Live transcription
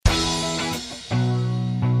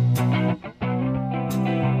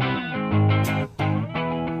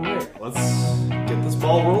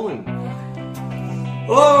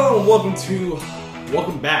and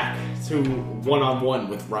welcome back to One-on-One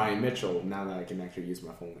with Ryan Mitchell. Now that I can actually use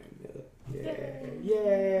my full name.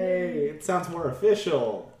 Yay! It sounds more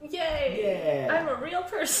official. Yay! Yeah. I'm a real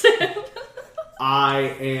person. I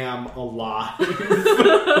am alive.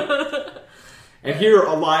 And here,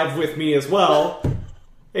 alive with me as well.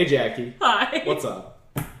 Hey, Jackie. Hi. What's up?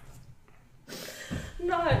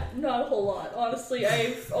 Not a whole lot. Honestly,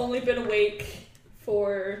 I've only been awake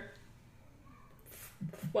for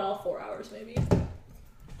 4 hours maybe.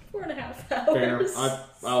 4.5 hours. Fair.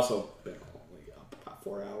 I've also been only up about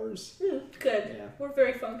 4 hours. Good. Yeah. We're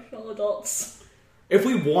very functional adults. If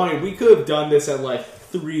we wanted, we could have done this at like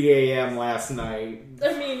 3 a.m. last night.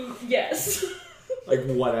 I mean, yes. Like,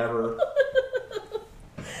 whatever.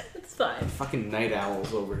 It's fine. Fucking night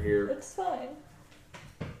owls over here. It's fine.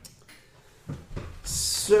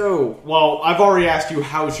 So, well, I've already asked you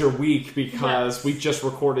how's your week because Yes. we just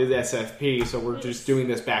recorded SFP, so we're just doing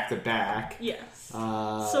this back to back. Yes.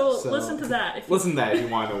 So listen to that. Listen to that if you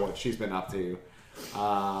want to know what she's been up to.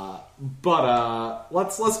 But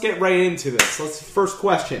let's get right into this. First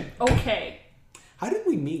question. Okay. How did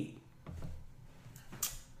we meet?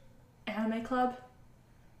 Anime club.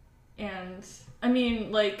 And, I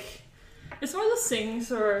mean, like, it's one of those things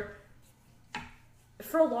where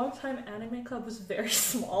for a long time, Anime Club was very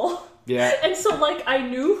small. Yeah. And so, like, I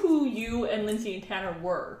knew who you and Lindsay and Tanner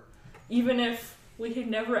were, even if we had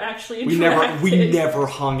never actually interacted. We never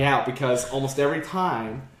hung out because almost every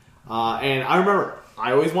time, and I remember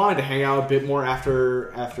I always wanted to hang out a bit more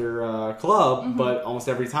after club, Mm-hmm. but almost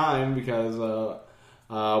every time because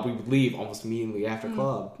we would leave almost immediately after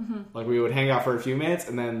club. Mm-hmm. Like we would hang out for a few minutes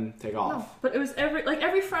and then take off. No, but it was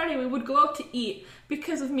every Friday we would go out to eat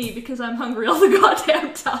because of me, because I'm hungry all the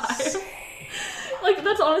goddamn time. Like,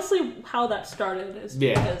 that's honestly how that started, is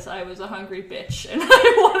because I was a hungry bitch and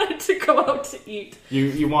I wanted to go out to eat.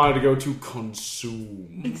 You wanted to go to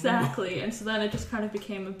consume. Exactly, and so then it just kind of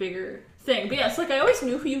became a bigger thing. But yes, like, I always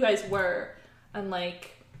knew who you guys were, and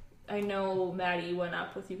like, I know Maddie went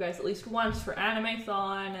up with you guys at least once for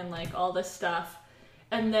Anime-thon and like all this stuff.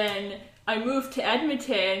 And then I moved to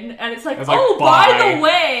Edmonton, and it's like, oh, by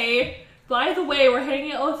the way, we're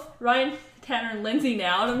hanging out with Ryan, Tanner, and Lindsay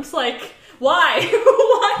now. And I'm just like, why?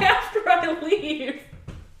 Why after I leave?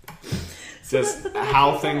 Just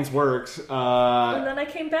how things worked. And then I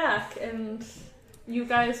came back, and you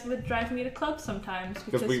guys would drive me to clubs sometimes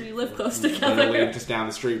because we live close together. Literally just down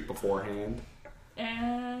the street beforehand.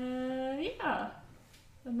 And yeah.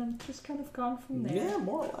 And then just kind of gone from there. Yeah,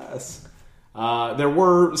 more or less. There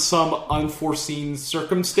were some unforeseen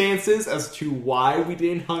circumstances as to why we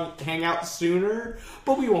didn't hang out sooner,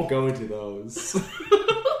 but we won't go into those.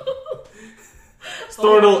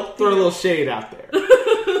 Throw a little shade out there.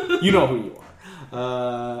 You know who you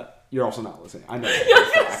are. You're also not listening. I know that for a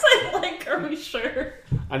fact. I was like, are we sure?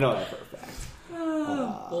 I know that for a fact.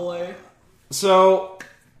 Oh, boy. So,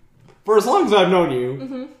 for as long as I've known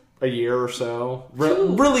you, a year or so,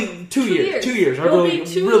 really 2 years. 2 years. I've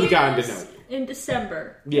really gotten to know you. In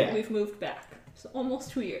December, yeah, we've moved back. So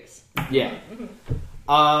almost 2 years. Yeah.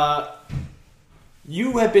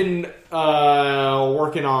 You have been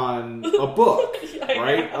working on a book,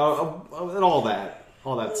 right? And all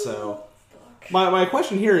that. So, my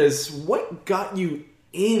question here is, what got you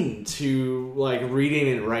into like reading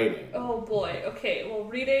and writing? Oh boy. Okay. Well,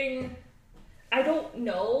 reading, I don't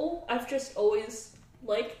know. I've just always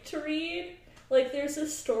liked to read. Like, there's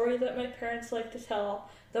this story that my parents like to tell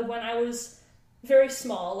that when I was very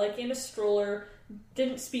small, like in a stroller,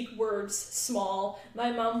 didn't speak words, small,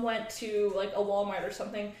 my mom went to like a Walmart or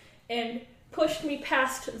something and pushed me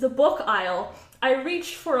past the book aisle. I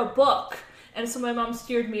reached for a book, and so my mom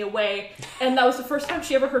steered me away, and that was the first time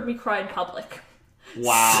she ever heard me cry in public.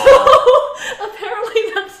 Wow. So, apparently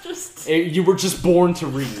that's just... You were just born to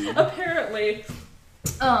read. Apparently.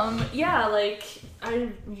 Yeah, like, I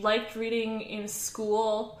liked reading in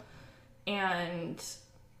school, and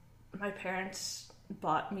my parents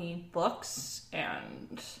bought me books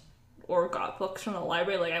or got books from the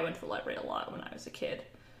library. Like, I went to the library a lot when I was a kid.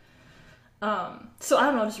 So I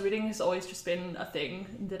don't know, just reading has always just been a thing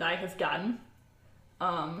that I have done.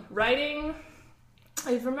 Writing,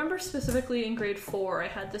 I remember specifically in grade 4, I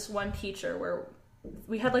had this one teacher where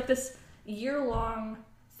we had like this year-long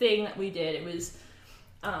thing that we did. It was,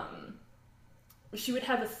 she would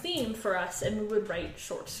have a theme for us, and we would write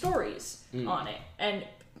short stories on it.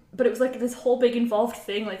 But it was like this whole big involved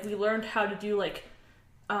thing. Like, we learned how to do like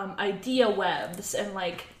idea webs and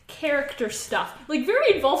like character stuff, like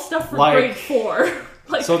very involved stuff for grade 4.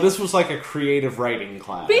 Like, so this was like a creative writing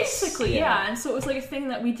class, basically. Yeah. And so it was like a thing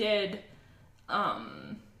that we did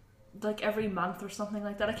like every month or something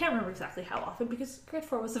like that. I can't remember exactly how often because grade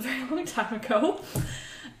 4 was a very long time ago.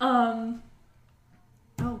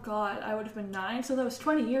 Oh god, I would have been 9, so that was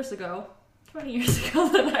 20 years ago. 20 years ago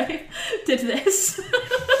that I did this.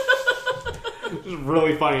 Which is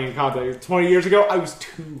really funny in context. 20 years ago, I was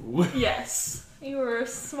 2. Yes, you were a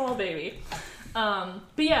small baby. But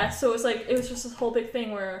yeah, so it was just this whole big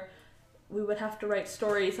thing where we would have to write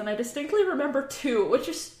stories, and I distinctly remember 2, which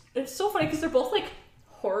is, it's so funny because they're both like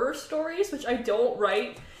horror stories, which I don't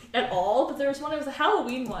write at all, but there was one, it was a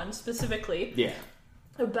Halloween one specifically. Yeah.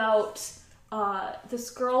 About this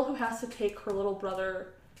girl who has to take her little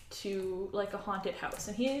brother to like a haunted house,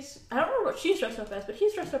 and I don't remember what she's dressed up as, but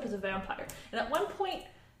he's dressed up as a vampire, and at one point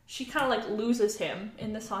she kind of like loses him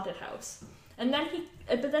in this haunted house, and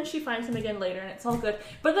then she finds him again later, and it's all good,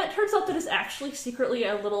 but that turns out that it's actually secretly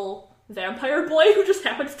a little vampire boy who just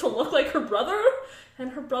happens to look like her brother,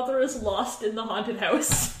 and her brother is lost in the haunted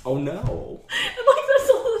house. Oh no. And like that's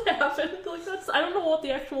all that happened. Like that's, I don't know what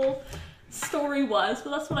the actual story was, but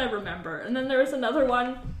that's what I remember. And then there was another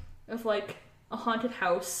one of like a haunted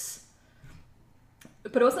house,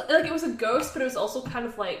 but it wasn't like, it was a ghost, but it was also kind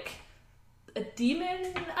of like a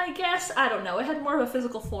demon, I guess. I don't know. It had more of a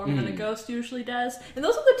physical form than a ghost usually does. And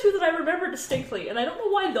those are the 2 that I remember distinctly. And I don't know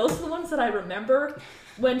why those are the ones that I remember,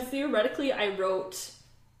 when theoretically I wrote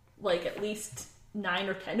like at least 9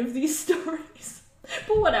 or 10 of these stories.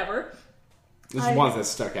 But whatever. This is ones that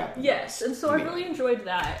stuck out. Yes, and so I really enjoyed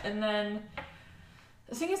that. And then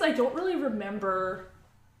the thing is, I don't really remember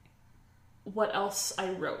what else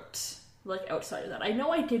I wrote, like, outside of that. I know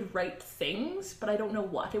I did write things, but I don't know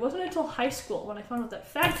what. It wasn't until high school when I found out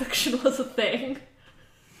that fanfiction was a thing.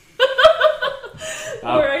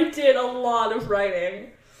 Where I did a lot of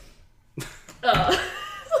writing.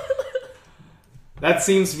 That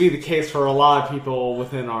seems to be the case for a lot of people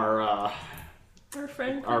within our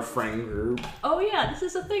friend group. Oh yeah, this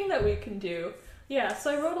is a thing that we can do. Yeah,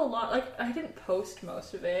 so I wrote a lot. Like, I didn't post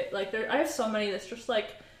most of it. Like, I have so many that's just like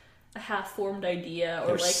a half-formed idea, or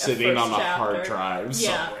they're like sitting a first on a chapter. hard drive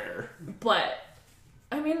somewhere. But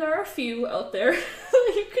I mean, there are a few out there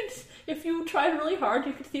you could, if you tried really hard,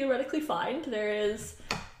 you could theoretically find. There is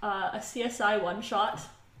a CSI one-shot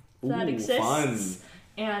that exists. Fun.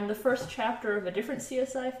 And the first chapter of a different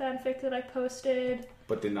CSI fanfic that I posted.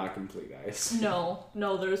 But did not complete, guys. No,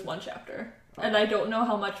 there's one chapter. And I don't know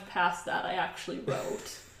how much past that I actually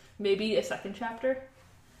wrote. Maybe a second chapter.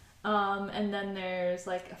 And then there's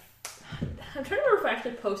like I'm trying to remember if I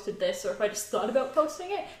actually posted this or if I just thought about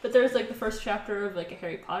posting it. But there's like the first chapter of like a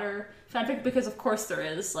Harry Potter fanfic, because of course there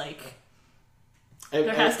is, like,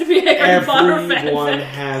 there has to be a Harry Potter fanfic. Everyone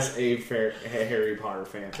has a Harry Potter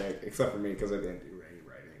fanfic, except for me, because I didn't do any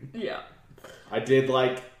writing. Yeah. I did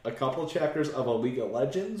like a couple chapters of a League of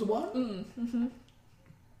Legends one. Mm-hmm.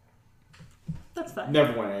 That's fine.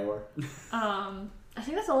 Never went anywhere. I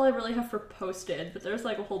think that's all I really have for posted, but there's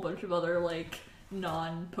like a whole bunch of other like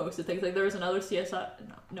non-posted things. Like there was another CSI,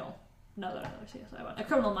 not another CSI one, a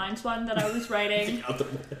Criminal Minds one that I was writing. The other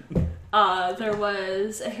one. There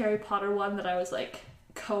was a Harry Potter one that I was like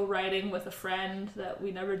co-writing with a friend that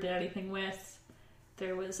we never did anything with.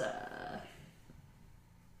 There was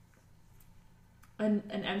an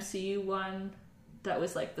MCU one that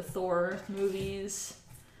was like the Thor movies.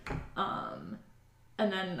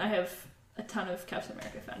 And then I have a ton of Captain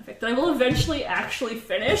America fanfic that I will eventually actually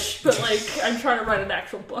finish, but like I'm trying to write an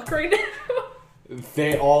actual book right now.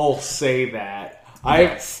 They all say that.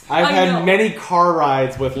 Yes, I've I had know. many car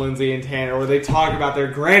rides with Lindsay and Tanner where they talk about their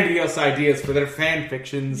grandiose ideas for their fan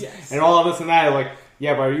fictions and all of this and that. Like,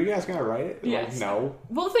 yeah, but are you guys gonna write it? Yes. Like, no.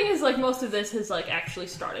 Well, the thing is, like, most of this has, like, actually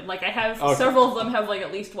started. Like, I have, Okay. several of them have, like,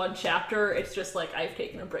 at least one chapter. It's just, like, I've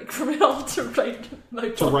taken a break from it all to write my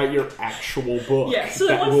book. To write your actual book. Yeah, so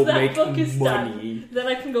that once will that make book is money. done, then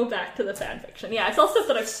I can go back to the fanfiction. Yeah, it's all stuff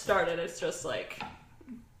that I've started. It's just, like,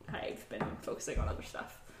 I've been focusing on other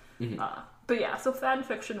stuff. Mm-hmm. But yeah, so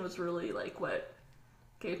fanfiction was really, like, what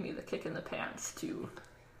gave me the kick in the pants to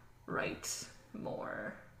write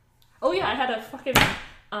more. Oh yeah, I had a fucking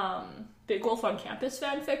Big Wolf on Campus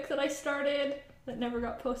fanfic that I started that never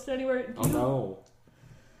got posted anywhere. Oh no.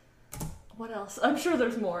 What else? I'm sure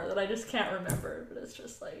there's more that I just can't remember, but it's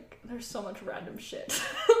just like, there's so much random shit.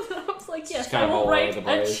 I was like, yes, I will write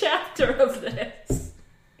a chapter of this.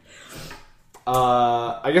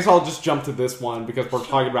 I guess I'll just jump to this one because we're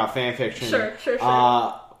talking about fanfiction. Sure.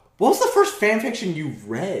 What was the first fanfiction you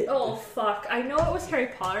read? Oh, fuck. I know it was Harry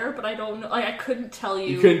Potter, but I don't know. Like, I couldn't tell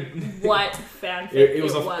you, what fanfic it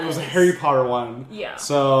was. It was a Harry Potter one. Yeah.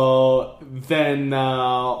 So, then,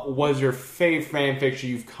 what was your favorite fanfiction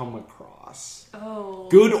you've come across? Oh.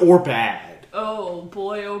 Good or bad? Oh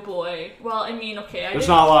boy. Well, I mean, okay. There's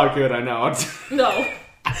not a lot of good, I know. No.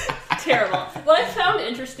 Terrible. What I found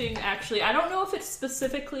interesting, actually, I don't know if it's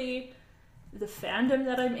specifically the fandom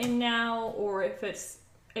that I'm in now, or if it's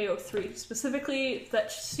AO3 specifically,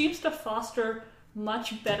 that seems to foster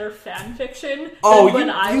much better fan fiction than when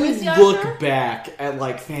I was younger. Look back at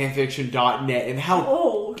like fanfiction.net and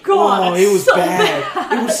how it was so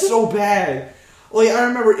bad. It was so bad. Like, I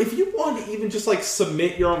remember if you wanted to even just like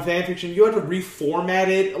submit your own fanfiction, you had to reformat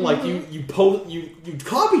it. Like you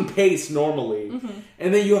copy paste normally,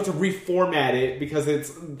 and then you have to reformat it because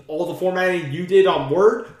it's all the formatting you did on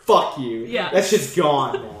Word. Fuck you. Yeah, that shit's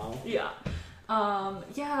gone now. Yeah.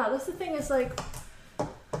 That's the thing is like,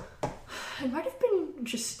 it might have been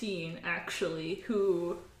Justine, actually,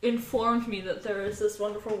 who informed me that there is this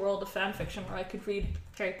wonderful world of fanfiction where I could read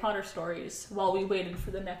Harry Potter stories while we waited for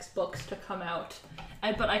the next books to come out.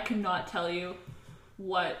 But I could not tell you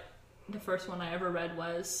what the first one I ever read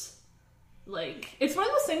was. Like, it's one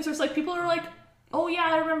of those things where it's like, people are like, oh yeah,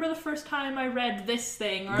 I remember the first time I read this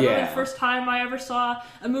thing, or I remember the first time I ever saw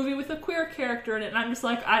a movie with a queer character in it, and I'm just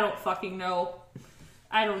like, I don't fucking know.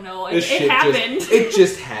 I don't know. It happened. It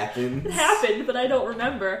just happened. It happened, but I don't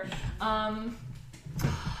remember.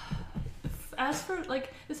 As for,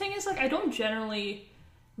 like, the thing is, like, I don't generally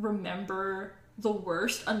remember the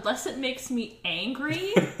worst unless it makes me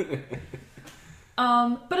angry.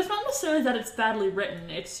 But it's not necessarily that it's badly written.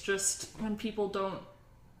 It's just when people don't...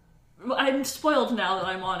 Well, I'm spoiled now that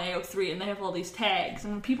I'm on AO3 and they have all these tags,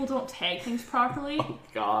 and when people don't tag things properly... Oh,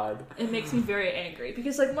 God. It makes me very angry.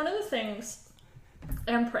 Because, like, one of the things...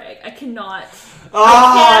 Mpreg. I cannot. No!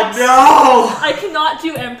 I cannot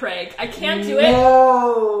do Mpreg. I can't do it.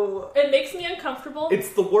 No! It makes me uncomfortable. It's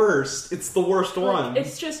the worst. It's the worst one.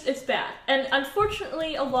 It's bad. And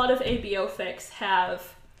unfortunately, a lot of ABO fics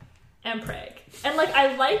have Mpreg. And, like,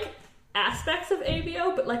 I like aspects of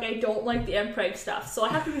ABO, but, like, I don't like the Mpreg stuff. So I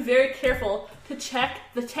have to be very careful to check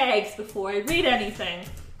the tags before I read anything.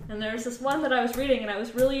 And there's this one that I was reading and I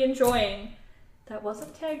was really enjoying that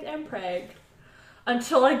wasn't tagged Mpreg.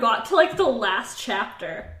 Until I got to, like, the last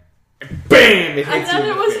chapter. BAM! It hits and then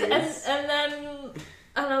you in it was, the face.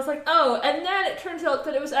 and I was like, oh, and then it turns out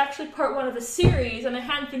that it was actually part one of a series, and it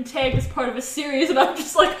hadn't been tagged as part of a series, and I'm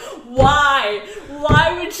just like, why?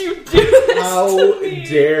 Why would you do this to me? How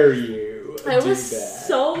dare you I was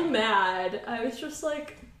so mad. I was just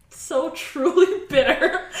like, so truly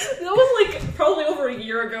bitter. That was like probably over a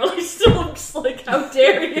year ago. I still am just like, how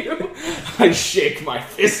dare you? I shake my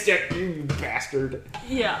fist at you, bastard.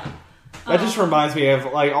 Yeah. That just reminds me of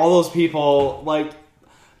like all those people. Like,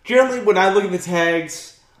 generally when I look at the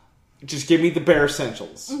tags, just give me the bare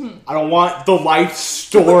essentials. Mm-hmm. I don't want the life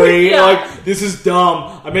story. Yeah. Like, this is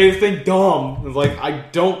dumb. I made this thing dumb. It's like, I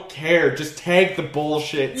don't care. Just tag the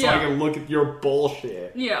bullshit so I can look at your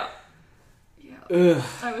bullshit. Yeah. Ugh.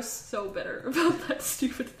 I was so bitter about that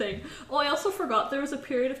stupid thing. Oh, I also forgot there was a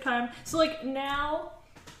period of time. So, like, now,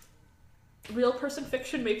 real person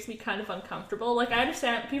fiction makes me kind of uncomfortable. Like, I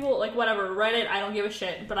understand people, like, whatever, write it, I don't give a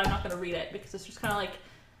shit, but I'm not going to read it because it's just kind of like,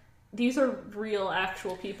 these are real,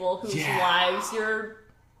 actual people whose lives you're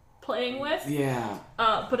playing with. Yeah.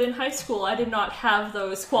 But in high school, I did not have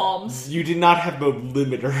those qualms. You did not have the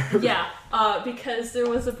limiter. Yeah, because there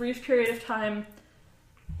was a brief period of time...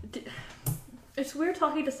 It's weird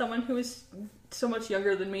talking to someone who is so much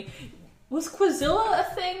younger than me. Was Quizilla a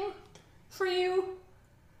thing for you?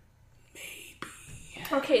 Maybe.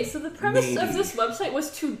 Okay, so the premise of this website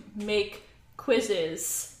was to make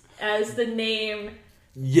quizzes, as the name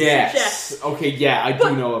suggests. Okay, yeah, I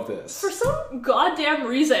do know of this. For some goddamn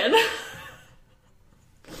reason,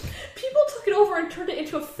 people took it over and turned it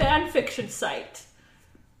into a fan fiction site.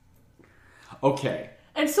 Okay.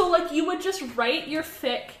 And so, like, you would just write your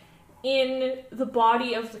fic in the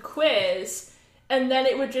body of the quiz, and then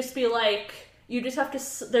it would just be like, you just have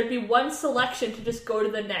to, there'd be one selection to just go to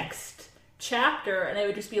the next chapter, and it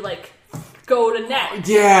would just be like, go to next.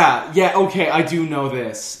 Yeah, okay, I do know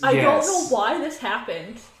this. I don't know why this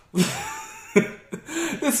happened.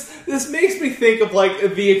 This makes me think of,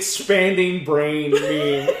 like, the expanding brain meme.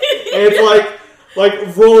 It's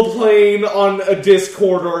like role-playing on a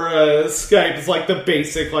Discord or a Skype is like the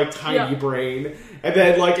basic, like, tiny brain. And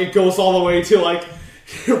then, like, it goes all the way to, like,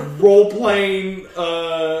 role-playing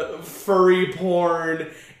furry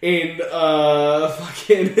porn in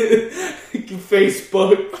fucking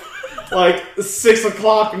Facebook, like, 6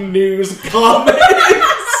 o'clock news comments.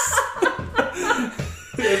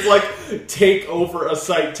 It's like, take over a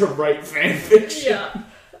site to write fanfiction. Yeah.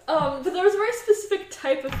 But there was a very specific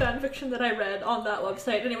type of fanfiction that I read on that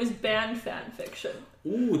website, and it was banned fanfiction.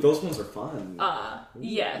 Ooh, those ones are fun.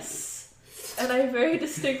 Yes. And I very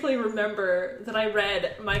distinctly remember that I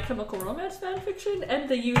read My Chemical Romance fanfiction and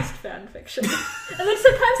the used fanfiction. And then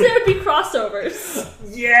sometimes there would be crossovers.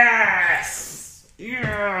 Yes!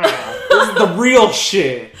 Yeah! This is the real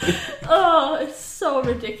shit. Oh, it's so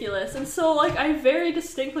ridiculous. And so, like, I very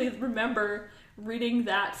distinctly remember reading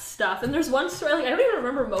that stuff. And there's one story, like, I don't even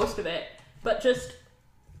remember most of it, but just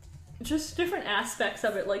different aspects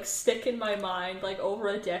of it, like, stick in my mind, like, over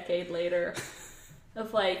a decade later.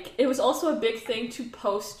 Of, like, it was also a big thing to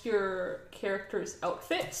post your character's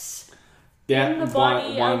outfits in the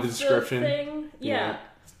body of the description. Thing. Yeah.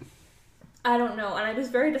 I don't know, and I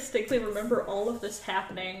just very distinctly remember all of this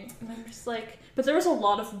happening, and I'm just like, but there was a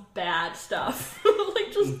lot of bad stuff,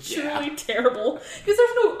 like just truly terrible,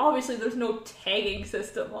 because there's no tagging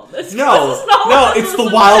system on this. No, it's the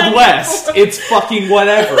Wild West. It's fucking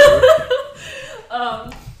whatever.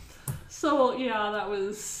 So yeah, that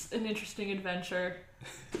was an interesting adventure.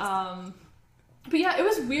 But yeah, it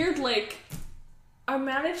was weird, like, I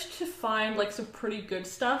managed to find, like, some pretty good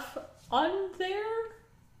stuff on there,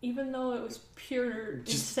 even though it was pure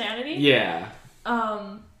insanity. Yeah.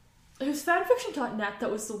 It was fanfiction.net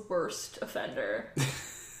that was the worst offender.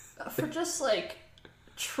 For just, like,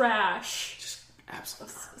 trash. Just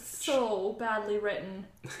absolute garbage. So badly written.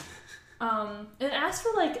 And it asked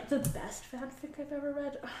for, like, the best fanfic I've ever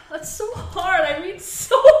read. That's so hard. I read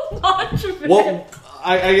so much of it. Well,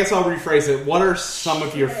 I guess I'll rephrase it. What are some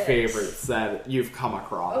of your favorites that you've come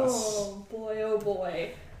across? Oh, boy, oh,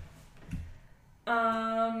 boy.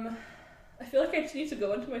 I feel like I just need to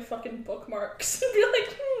go into my fucking bookmarks and be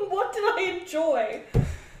like, what did I enjoy?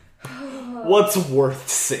 What's worth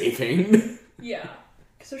saving? Yeah,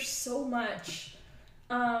 because there's so much.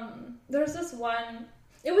 There's this one,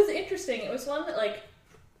 it was interesting, it was one that, like,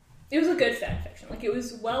 it was a good fanfiction, like, it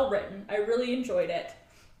was well written, I really enjoyed it,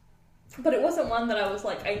 but it wasn't one that I was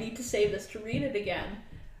like, I need to save this to read it again,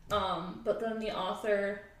 but then the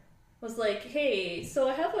author was like, hey, so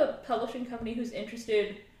I have a publishing company who's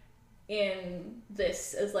interested in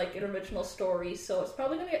this as, like, an original story, so it's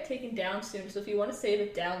probably going to get taken down soon, so if you want to save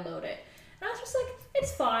it, download it. And I was just like,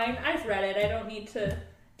 it's fine, I've read it, I don't need to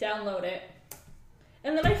download it.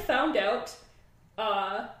 And then I found out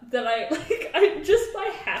that I just by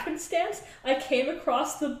happenstance, I came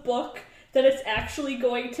across the book that it's actually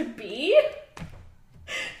going to be.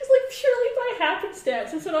 It's like purely by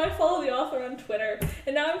happenstance. And so now I follow the author on Twitter.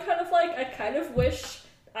 And now I'm kind of like, I kind of wish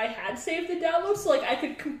I had saved the download so, like, I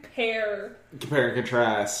could compare. Compare and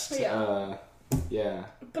contrast. Yeah. Yeah.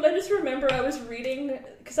 But I just remember I was reading,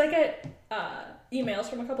 because I get emails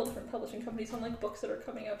from a couple different publishing companies on, like, books that are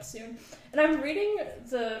coming out soon. And I'm reading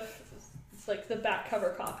the back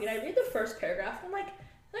cover copy, and I read the first paragraph, and I'm like,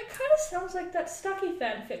 that kind of sounds like that Stucky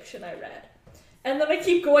fanfiction I read. And then I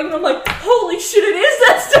keep going, and I'm like, holy shit, it is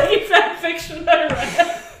that Stucky fanfiction I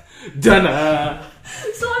read! Dun-na!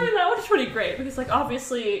 So, I mean, that was pretty great, because, like,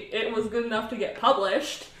 obviously, it was good enough to get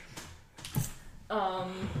published. Oh,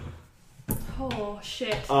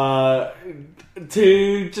 shit.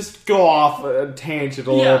 To just go off a tangent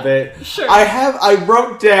a little bit. Sure. I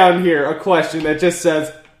wrote down here a question that just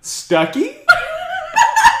says, Stucky?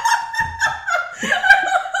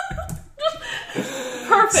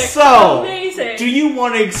 Perfect. So, amazing. Do you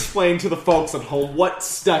want to explain to the folks at home what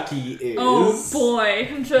Stucky is? Oh boy,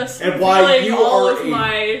 I'm just and why you are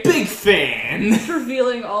my big fan.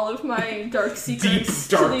 Revealing all of my dark secrets.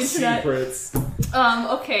 Deep dark to the internet. secrets.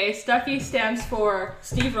 Okay, Stucky stands for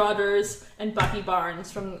Steve Rogers and Bucky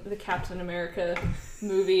Barnes from the Captain America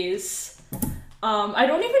movies. I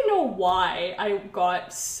don't even know why I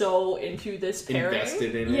got so into this pairing.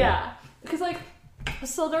 Invested in it. Yeah, because, like,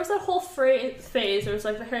 so there was that whole phase. There was,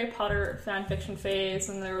 like, the Harry Potter fanfiction phase,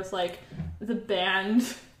 and there was, like, the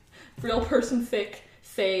band real person fic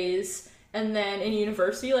phase, and then in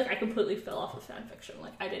university, like, I completely fell off of fanfiction.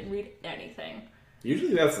 Like, I didn't read anything.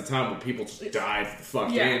 Usually that's the time when people just dive the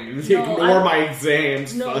fuck in. No, Ignore my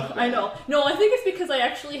exams. No, I know. No, I think it's because I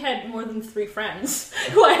actually had more than 3 friends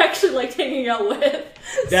who I actually liked hanging out with.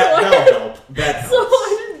 That'll help. That helps. So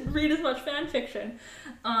I didn't read as much fanfiction.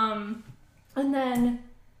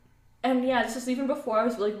 And yeah, it's just even before I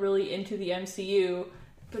was, like, really into the MCU,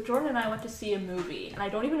 but Jordan and I went to see a movie, and I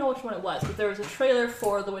don't even know which one it was, but there was a trailer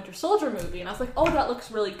for the Winter Soldier movie, and I was like, oh, that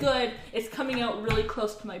looks really good. It's coming out really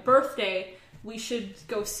close to my birthday. We should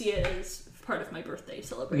go see it as part of my birthday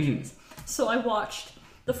celebrations. So I watched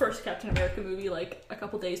the first Captain America movie, like, a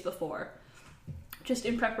couple days before, just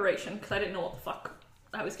in preparation, because I didn't know what the fuck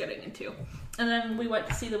I was getting into. And then we went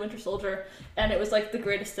to see the Winter Soldier, and it was, like, the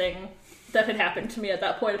greatest thing that had happened to me at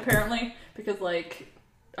that point, apparently, because, like,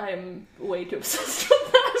 I'm way too obsessed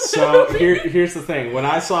with that. So here's the thing. When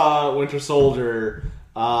I saw Winter Soldier,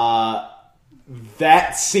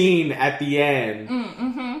 that scene at the end,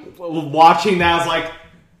 watching that, I was like,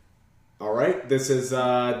 all right, this is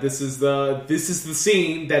the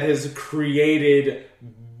scene that has created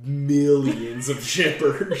millions of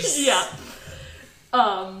shippers. Yeah.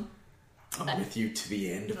 I'm with you to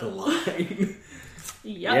the end of the line.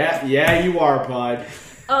 Yep. Yeah, you are, bud.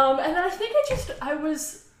 And then I think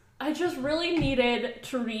I just really needed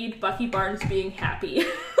to read Bucky Barnes being happy.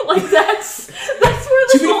 Like that's where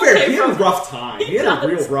this all came from. He had a rough time. He had a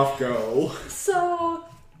real rough go. So,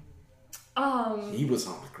 he was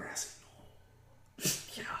on the grassy knoll.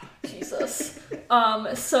 Yeah, Jesus.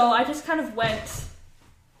 So I just kind of went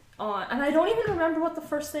on, and I don't even remember what the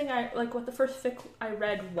first fic I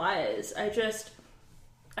read was.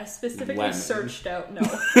 I specifically Lemon. searched out. No, it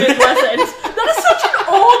wasn't. That is such an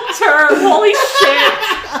old term. Holy shit.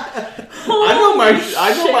 I know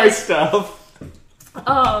my stuff.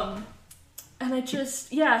 And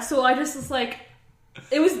so I just was like,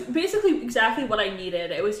 it was basically exactly what I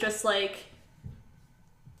needed. It was just like,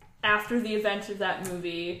 after the events of that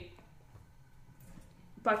movie,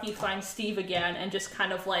 Bucky finds Steve again and just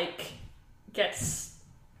kind of like gets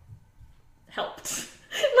helped.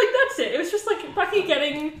 Like, that's it. It was just like Bucky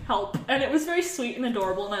getting help, and it was very sweet and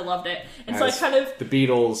adorable, and I loved it. And so I kind of... The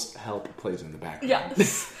Beatles' help plays in the background.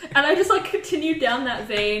 Yes. And I just, like, continued down that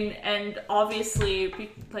vein, and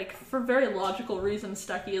obviously, like, for very logical reasons,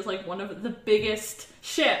 Stucky is, like, one of the biggest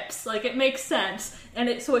ships. Like, it makes sense.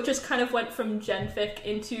 And so it just kind of went from genfic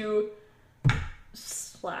into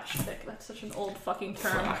 /fic. That's such an old fucking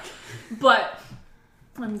term. Fuck. But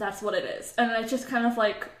that's what it is. And I just kind of,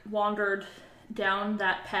 like, wandered down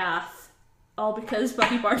that path, all because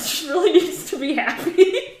Bucky Barnes just really needs to be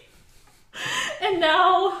happy. And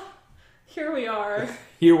now, here we are.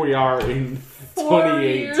 Here we are in 4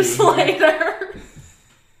 years later.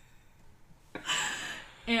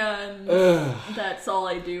 And that's all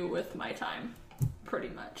I do with my time, pretty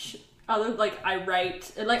much. I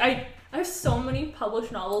write, and I have so many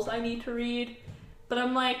published novels I need to read, but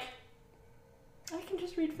I'm like, I can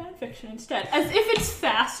just read fanfiction instead. As if it's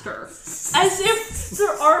faster. As if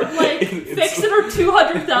there aren't, like, fics that are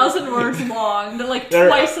 200,000 words long. They're, like,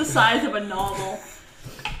 twice the size of a novel.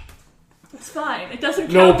 It's fine. It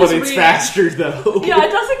doesn't count as reading. No, but it's faster, though. Yeah,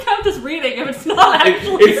 it doesn't count as reading if it's not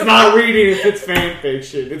actually... It's not reading if it's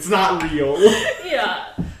fanfiction. It's not real. Yeah.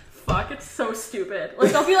 Fuck, it's so stupid.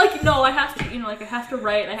 Like, I'll be like, no, I have to, I have to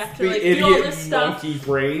write, I have to, like, do all this stuff. Monkey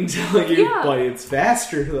brain telling you, but it's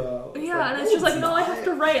faster, though. It's and it's just like, no, I have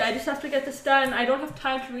to write, I just have to get this done, I don't have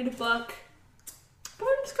time to read a book. But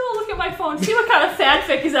I'm just gonna look at my phone, see what kind of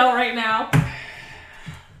fanfic is out right now.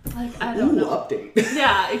 Like, I don't know. Update.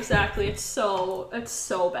 Yeah, exactly. It's so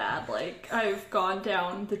bad. Like, I've gone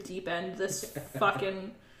down the deep end of this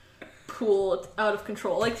fucking pool. It's out of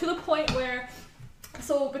control. Like, to the point where...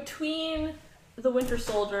 So, between The Winter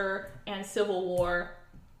Soldier and Civil War,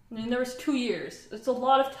 I mean, there was 2 years. It's a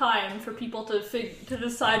lot of time for people to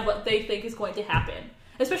decide what they think is going to happen.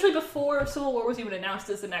 Especially before Civil War was even announced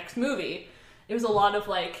as the next movie. It was a lot of,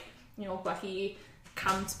 like, Bucky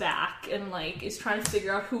comes back and, like, is trying to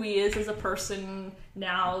figure out who he is as a person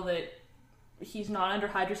now that he's not under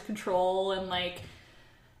Hydra's control, and, like...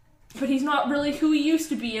 But he's not really who he used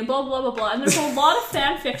to be, and blah, blah, blah, blah. And there's a lot of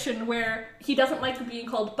fan fiction where he doesn't like being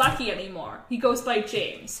called Bucky anymore. He goes by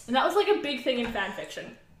James. And that was, like, a big thing in fan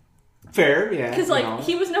fiction. Fair, yeah. Because, like,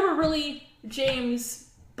 he was never really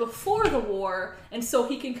James before the war, and so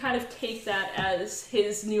he can kind of take that as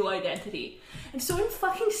his new identity. And so in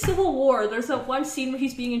fucking Civil War, there's that one scene where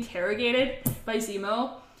he's being interrogated by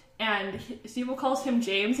Zemo, and Zemo calls him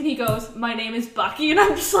James, and he goes, "My name is Bucky," and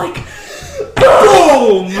I'm just like,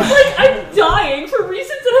 BOOM! Like, I'm dying for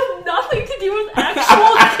reasons that have nothing to do with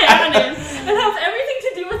actual canon, and have everything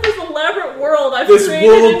to do with this elaborate world I've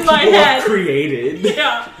created in my head. Created.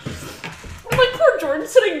 Yeah. I'm like, poor Jordan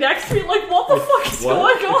sitting next to me, like, what the fuck is going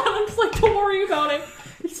on? I'm just like, don't worry about it.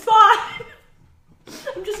 It's fine.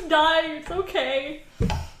 I'm just dying. It's okay.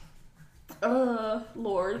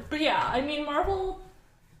 Lord. But yeah, I mean, Marvel...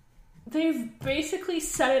 They've basically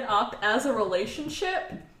set it up as a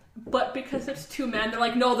relationship, but because it's two men, they're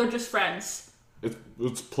like, no, they're just friends.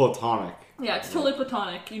 It's platonic. Yeah, it's totally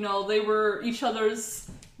platonic. They were each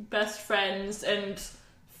other's best friends, and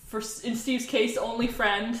in Steve's case, only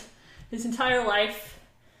friend his entire life.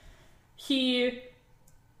 He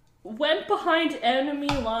went behind enemy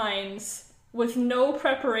lines with no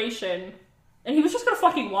preparation, and he was just gonna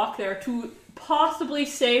fucking walk there to possibly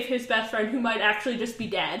save his best friend, who might actually just be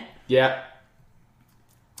dead. Yeah.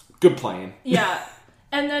 Good plan. Yeah.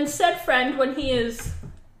 And then said friend, when he is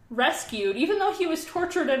rescued, even though he was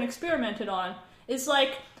tortured and experimented on, is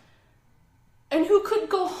like, and who could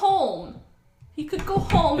go home? He could go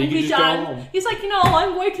home and be done. He's like,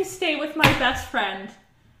 I'm going to stay with my best friend.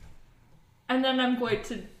 And then I'm going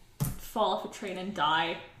to fall off a train and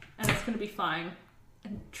die. And it's going to be fine.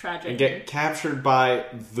 And tragic. And get captured by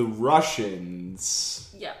the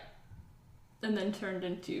Russians. Yeah. And then turned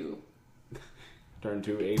into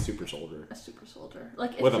a super soldier. A super soldier.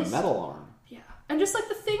 Like, with a metal arm. Yeah. And just, like,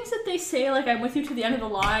 the things that they say, like, I'm with you to the end of the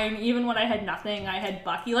line, even when I had nothing, I had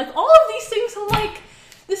Bucky. Like, all of these things, I'm like,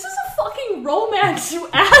 this is a fucking romance, you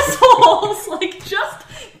assholes! Like, just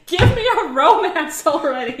give me a romance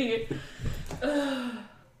already!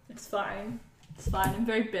 It's fine. It's fine. I'm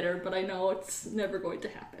very bitter, but I know it's never going to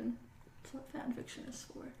happen. That's what fanfiction is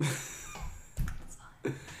for. It's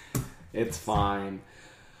fine. It's fine.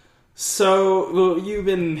 So, you've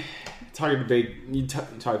been talking you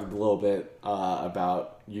talked a little bit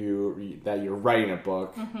about that you're writing a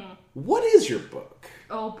book. Mm-hmm. What is your book?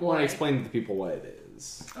 Oh, boy. You want to explain to the people what it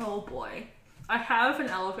is? Oh, boy. I have an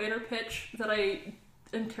elevator pitch that I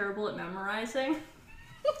am terrible at memorizing.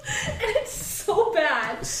 And it's so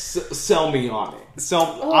bad. Sell me on it.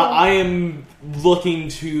 I am looking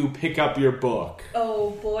to pick up your book.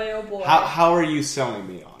 Oh boy, oh boy. How are you selling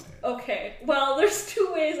me on it? Okay, well, there's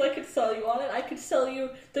two ways I could sell you on it. I could sell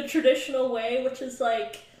you the traditional way, which is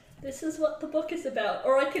like, this is what the book is about.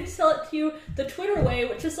 Or I could sell it to you the Twitter way,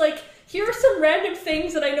 which is like, here are some random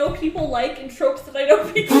things that I know people like and tropes that I know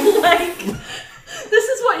people like. This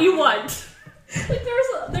is what you want. Like,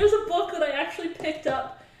 there's a book that I actually picked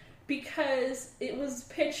up because it was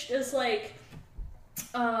pitched as like,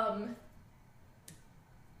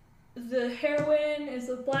 the heroine is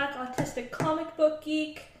a black autistic comic book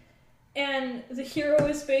geek, and the hero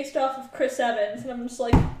is based off of Chris Evans, and I'm just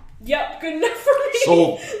like, yep, good enough for me.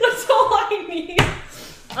 Sold. That's all I need.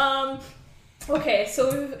 Okay,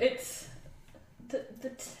 so it's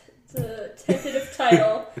the tentative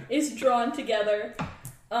title is Drawn Together.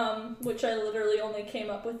 Which I literally only came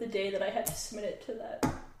up with the day that I had to submit it to that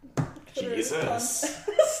Twitter contest.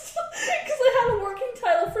 Because I had a working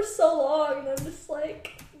title for so long, and I'm just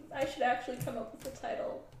like, I should actually come up with a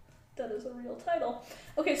title that is a real title.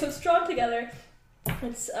 Okay, so it's Drawn Together.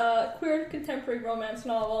 It's a queer contemporary romance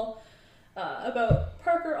novel about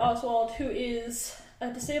Parker Oswald, who is a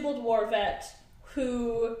disabled war vet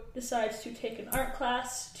who decides to take an art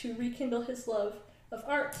class to rekindle his love of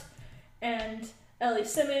art, and Ellie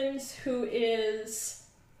Simmons, who is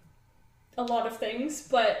a lot of things,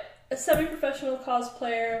 but a semi-professional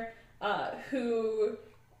cosplayer who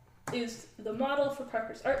is the model for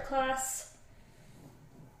Parker's art class,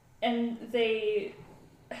 and they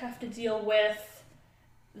have to deal with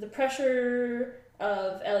the pressure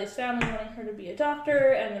of Ellie's family wanting her to be a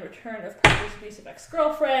doctor, and the return of Parker's abusive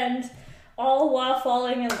ex-girlfriend, all while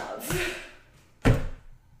falling in love.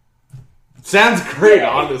 Sounds great,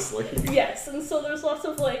 honestly. Yes, and so there's lots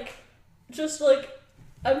of, like, just, like,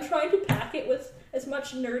 I'm trying to pack it with as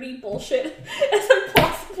much nerdy bullshit as I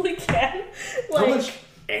possibly can. Like, how much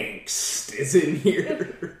angst is in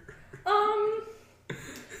here?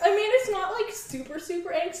 I mean, it's not, like, super, super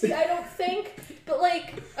angsty, I don't think, but,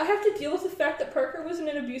 like, I have to deal with the fact that Parker was in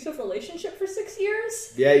an abusive relationship for 6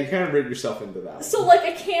 years. Yeah, you kind of writ yourself into that one. So, like,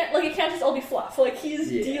 it can't just all be fluff. Like, he's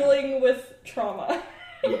dealing with trauma.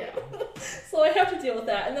 Yeah. So I have to deal with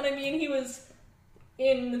that. And then, I mean, he was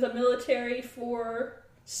in the military for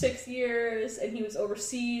 6 years, and he was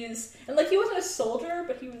overseas. And, like, he wasn't a soldier,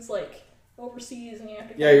 but he was, like, overseas, and you have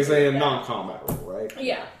to... Yeah, he was in a non-combat role, right?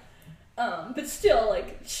 Yeah. But still,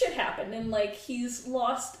 like, shit happened, and, like, he's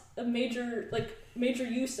lost a major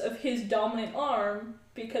use of his dominant arm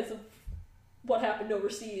because of what happened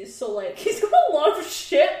overseas. So, like, he's got a lot of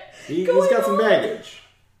shit He's got some baggage.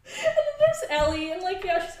 And then there's Ellie, and, like,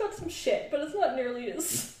 yeah, she's got some shit, but it's not nearly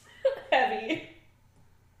as heavy.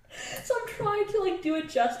 So I'm trying to, like, do it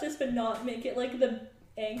justice, but not make it, like, the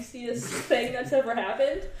angstiest thing that's ever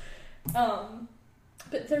happened.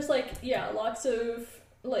 But there's, like, yeah, lots of,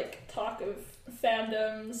 like, talk of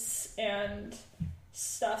fandoms and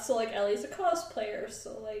stuff. So, like, Ellie's a cosplayer,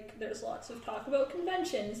 so, like, there's lots of talk about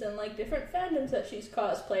conventions and, like, different fandoms that she's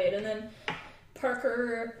cosplayed. And then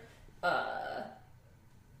Parker,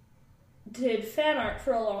 did fan art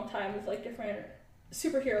for a long time with, like, different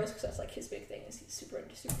superheroes, because that's, like, his big thing, is he's super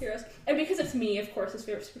into superheroes. And because it's me, of course, his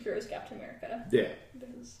favorite superhero is Captain America. Yeah.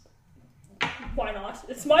 Because why not?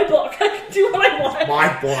 It's my book. I can do what I want.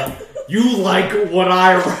 My book. You like what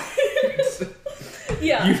I write.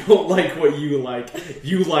 Yeah. You don't like what you like.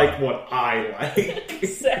 You like what I like.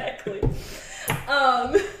 Exactly.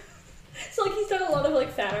 So, like, he's done a lot of, like,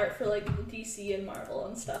 fan art for like DC and Marvel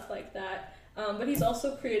and stuff like that. But he's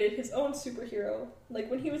also created his own superhero. Like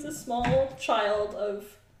when he was a small child of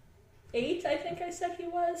 8, I think I said he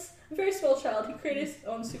was. A very small child. He created his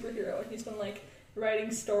own superhero, and he's been like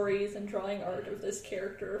writing stories and drawing art of this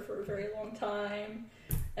character for a very long time.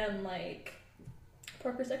 And like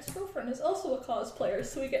Parker's ex-girlfriend is also a cosplayer,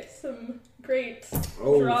 so we get some great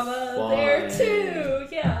drama there too.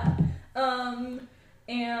 Yeah.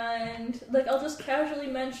 And like I'll just casually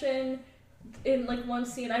mention in like one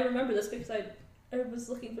scene, I remember this because I was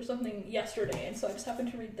looking for something yesterday, and so I just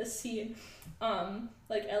happened to read this scene.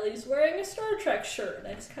 Like Ellie's wearing a Star Trek shirt, and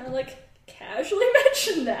I just kind of like casually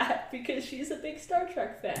mentioned that because she's a big Star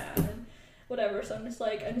Trek fan and whatever. So I'm just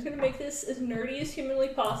gonna make this as nerdy as humanly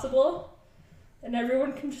possible, and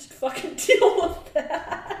everyone can just fucking deal with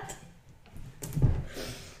that.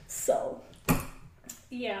 So,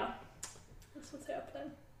 yeah, that's what's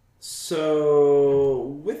happening.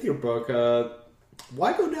 So, with your book,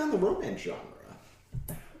 why go down the romance genre?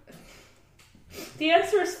 The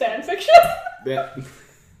answer is fanfiction. Yeah.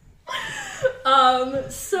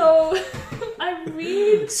 So I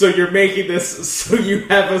read. So you're making this so you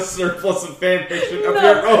have a surplus of fanfiction of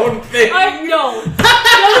your own thing. I know.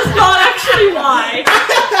 That is not actually why.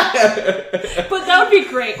 But that would be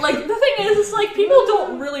great. Like the thing is like people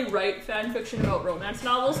don't really write fanfiction about romance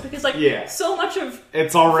novels because like so much of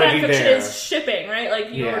it's already fanfiction there. Is shipping, right?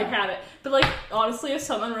 Like you already have it. But like honestly, if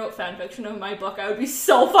someone wrote fanfiction of my book, I would be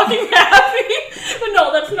so fucking happy. But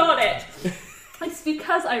no, that's not it. It's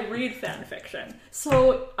because I read fanfiction.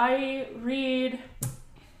 So I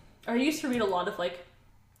used to read a lot of like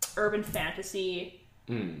urban fantasy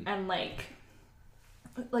and like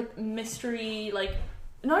mystery, like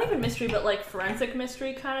not even mystery, but like forensic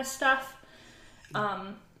mystery kind of stuff.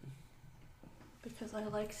 Because I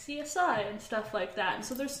like CSI and stuff like that. And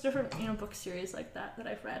so there's different, book series like that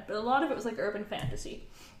I've read. But a lot of it was like urban fantasy.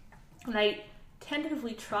 And I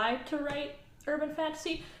tentatively tried to write urban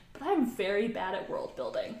fantasy, but I'm very bad at world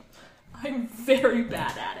building. I'm very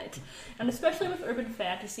bad at it. And especially with urban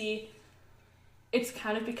fantasy, it's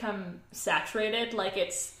kind of become saturated. Like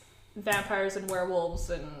it's vampires and werewolves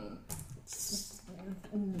and it's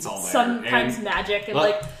all there. Sometimes magic and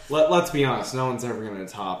let's be honest, no one's ever going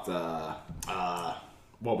to top the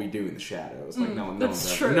what we do in the shadows. Like no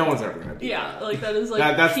one's ever going to do that. Like that is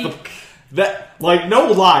like that's peak.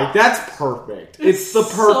 No lie, that's perfect. It's the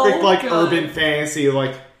perfect so urban fantasy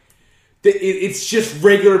it's just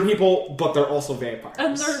regular people, but they're also vampires.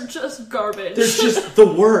 And they're just garbage. They're just the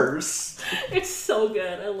worst. It's so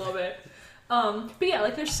good. I love it. But yeah,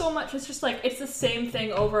 like there's so much. It's just like it's the same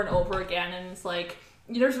thing over and over again, and it's like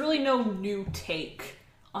there's really no new take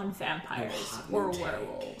on vampires or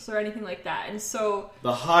werewolves or anything like that. And so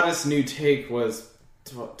the hottest new take was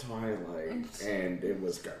Twilight, and it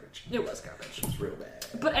was garbage. It was garbage. It was real bad.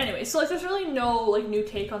 But anyway, so like there's really no like new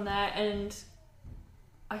take on that, and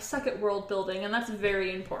I suck at world building, and that's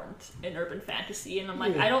very important in urban fantasy. And I'm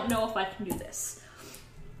like, I don't know if I can do this.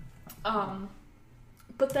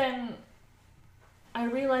 But then I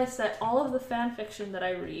realized that all of the fan fiction that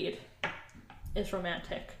I read is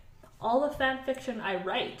romantic. All the fan fiction I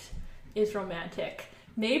write is romantic.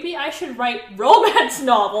 Maybe I should write romance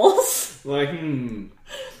novels.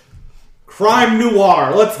 Crime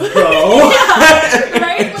noir, let's go.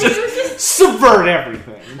 Right? Like, it was just subvert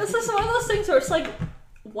everything. This is one of those things where it's like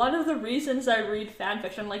one of the reasons I read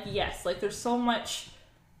fanfiction, like yes, like there's so much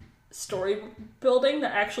story building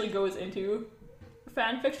that actually goes into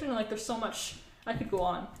fanfiction, and like there's so much I could go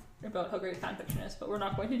on about how great fanfiction is, but we're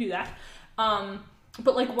not going to do that.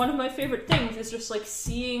 But like one of my favorite things is just like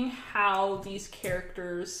seeing how these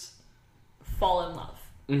characters fall in love.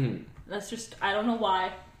 Mm-hmm. That's just, I don't know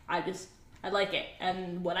why, I like it.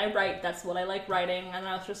 And when I write, that's what I like writing. And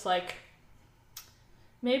I was just like,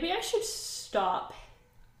 maybe I should stop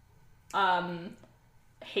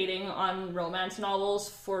hating on romance novels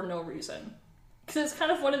for no reason. Because it's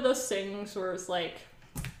kind of one of those things where it's like,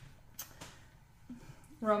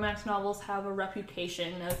 romance novels have a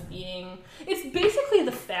reputation of being... It's basically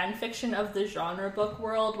the fan fiction of the genre book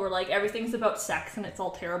world where, like, everything's about sex and it's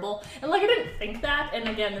all terrible. And, like, I didn't think that. And,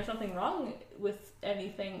 again, there's nothing wrong with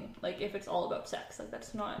anything, like, if it's all about sex. Like,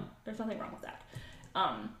 that's not... There's nothing wrong with that.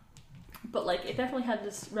 But, like, it definitely had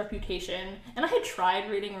this reputation. And I had tried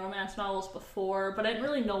reading romance novels before, but I didn't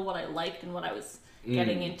really know what I liked and what I was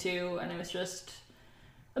getting into. And it was just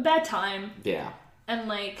a bad time. Yeah. And,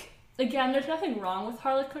 like... Again, there's nothing wrong with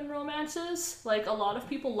Harlequin romances. Like, a lot of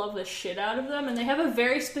people love the shit out of them, and they have a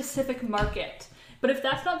very specific market. But if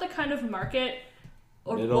that's not the kind of market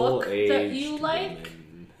or book that you like,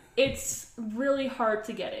 it's really hard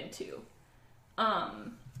to get into.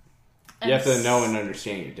 You have to know and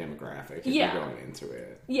understand your demographic if Yeah. you're going into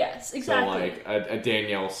it. Yes, exactly. So, like, a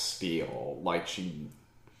Danielle Steele, like,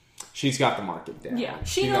 she's got the market down. Yeah,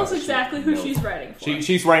 she knows exactly who she's writing for.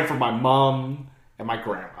 She's writing for my mom and my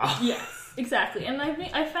grandma. Yes, exactly. And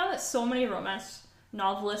I found that so many romance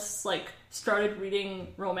novelists, like, started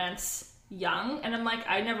reading romance young, and I'm like,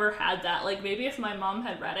 I never had that. Like, maybe if my mom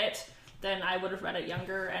had read it, then I would have read it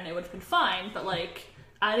younger, and it would have been fine, but, like,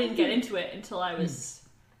 I didn't get into it until I was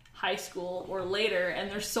high school or later, and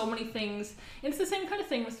there's so many things. It's the same kind of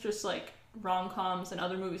thing with just, like, rom-coms and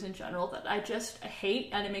other movies in general that I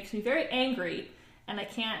hate, and it makes me very angry, and I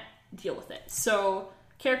can't deal with it. So,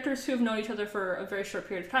 characters who have known each other for a very short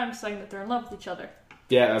period of time deciding that they're in love with each other.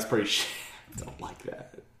 Yeah, that's pretty shit. I don't like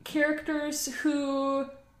that. Characters who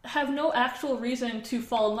have no actual reason to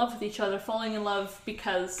fall in love with each other, falling in love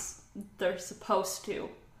because they're supposed to.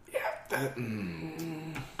 Yeah, that...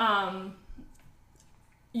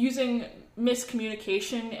 Using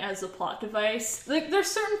miscommunication as a plot device. Like, there's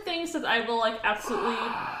certain things that I will, like, absolutely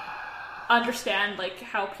understand, like,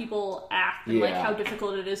 how people act and, like, how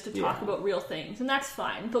difficult it is to talk about real things, and that's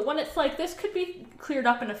fine. But when it's like, this could be cleared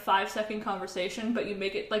up in a 5-second conversation, but you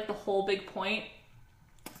make it, like, the whole big point,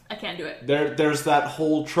 I can't do it. There's that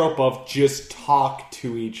whole trope of just talk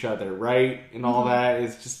to each other, right? And all that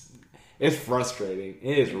is just... It's frustrating.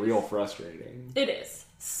 It is real frustrating. It is.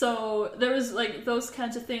 So there was, like, those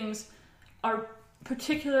kinds of things are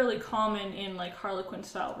particularly common in, like,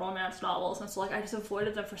 Harlequin-style romance novels, and so, like, I just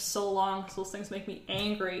avoided them for so long because those things make me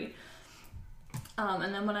angry.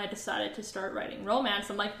 And then when I decided to start writing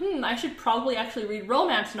romance, I'm like, I should probably actually read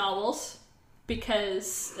romance novels,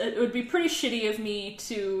 because it would be pretty shitty of me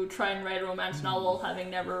to try and write a romance novel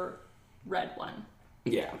having never read one.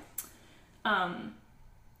 Yeah.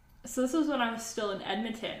 So this was when I was still in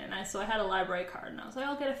Edmonton, and I had a library card, and I was like,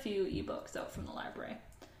 I'll get a few ebooks out from the library.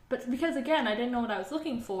 But because, again, I didn't know what I was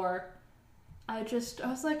looking for, I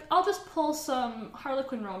was like, I'll just pull some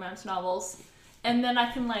Harlequin romance novels, and then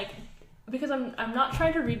I can, like, because I'm not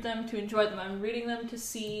trying to read them to enjoy them, I'm reading them to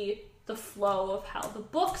see the flow of how the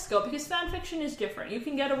books go, because fan fiction is different. You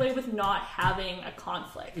can get away with not having a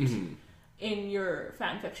conflict. In your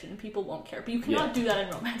fan fiction, people won't care. But you cannot do that in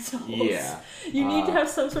romance novels. Yeah. You need to have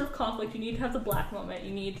some sort of conflict. You need to have the black moment. You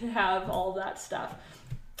need to have all that stuff.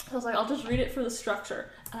 So I was like, I'll just read it for the structure.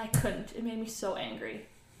 And I couldn't. It made me so angry.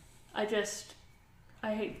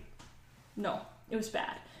 No. It was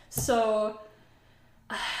bad. So,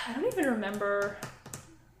 I don't even remember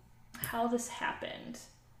how this happened.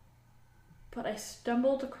 But I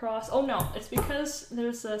stumbled across... Oh, no. It's because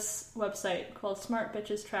there's this website called Smart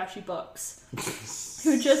Bitches Trashy Books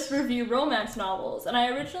who just review romance novels. And I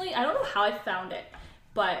don't know how I found it,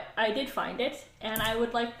 but I did find it. And I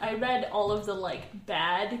read all of the, like,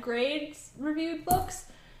 bad grades reviewed books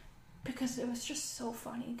because it was just so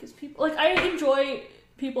funny. Because people... Like, I enjoy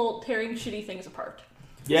people tearing shitty things apart.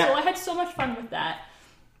 Yeah. So I had so much fun with that.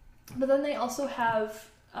 But then they also have...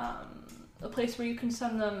 a place where you can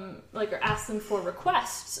send them, like, or ask them for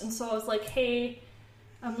requests. And so I was like, hey,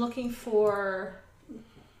 I'm looking for,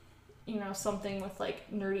 something with, like,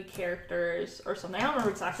 nerdy characters or something. I don't remember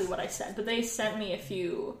exactly what I said, but they sent me a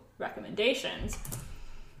few recommendations.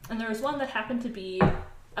 And there was one that happened to be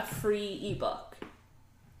a free ebook.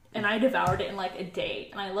 And I devoured it in, like, a day.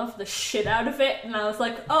 And I loved the shit out of it. And I was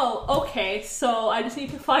like, oh, okay, so I just need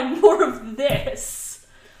to find more of this.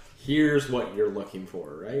 Here's what you're looking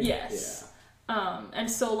for, right? Yes. Yeah. And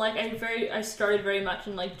so, like, I started very much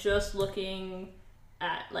in, like, just looking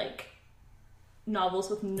at, like, novels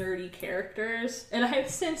with nerdy characters. And I have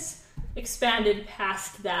since expanded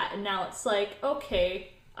past that, and now it's like,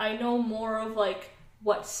 okay, I know more of, like,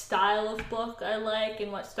 what style of book I like,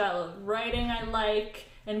 and what style of writing I like,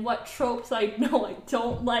 and what tropes I know I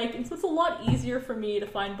don't like. And so it's a lot easier for me to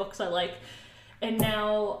find books I like. And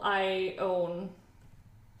now I own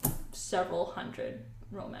several hundred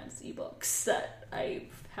romance ebooks that I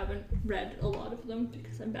haven't read a lot of them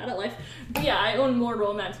because I'm bad at life. But yeah, I own more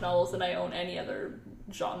romance novels than I own any other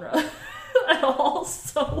genre at all,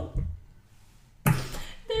 so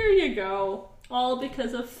there you go. All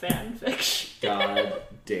because of fan fiction. God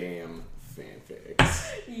damn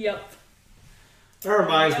fanfics. Yep. That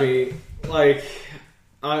reminds me, like,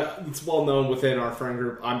 it's well known within our friend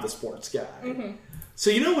group, I'm the sports guy. Mm-hmm. So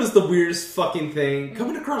you know what's the weirdest fucking thing?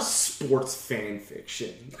 Coming across sports fan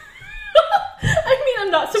fiction. I mean,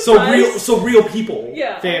 I'm not surprised. So real people,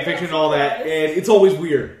 yeah, fan fiction and all that, and it's always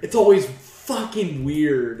weird. It's always fucking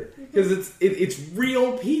weird because it's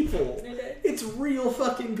real people. It's real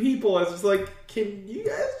fucking people. I was just like, can you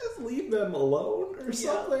guys just leave them alone or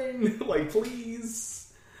something? Like,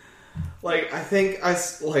 please. Like, I think I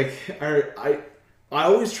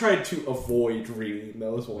always tried to avoid reading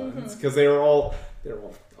those ones because they're all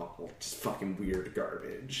just fucking weird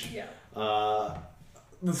garbage. Yeah.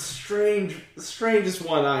 The strangest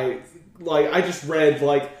one I just read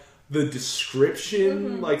like the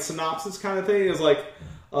description, like synopsis kind of thing is like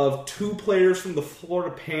of two players from the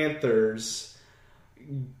Florida Panthers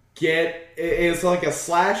it's like a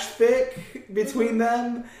slash fic between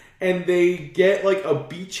them, and they get like a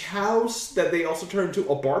beach house that they also turn into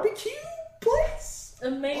a barbecue place.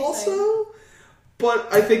 Amazing. Also,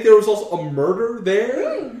 but I think there was also a murder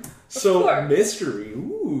there. So mystery.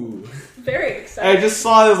 Ooh. Very exciting. I just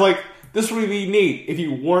saw it as like, this would be neat if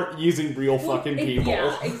you weren't using real fucking people.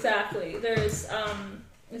 Yeah, exactly. There's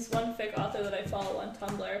this one fic author that I follow on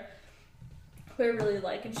Tumblr who I really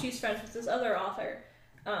like, and she's friends with this other author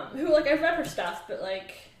who, like, I've read her stuff, but,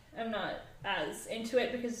 like, I'm not as into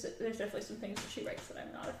it because there's definitely some things that she writes that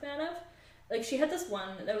I'm not a fan of. Like, she had this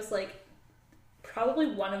one that was, like,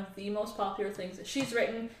 probably one of the most popular things that she's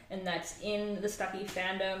written, and that's in the Stucky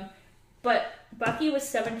fandom. But Bucky was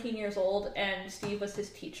 17 years old, and Steve was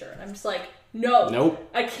his teacher. And I'm just like, nope.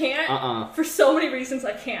 I can't. For so many reasons,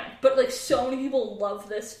 I can't. But, like, so many people love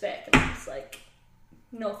this fic, and I'm just like,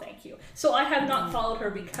 no thank you. So I have not followed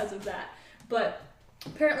her because of that. But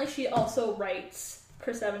apparently she also writes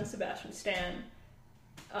Chris Evans, Sebastian Stan,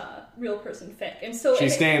 real person fic. And so she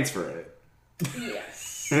stands for it.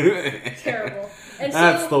 Yes. Terrible. And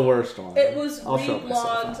that's so the worst one. It was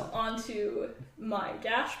reblogged onto my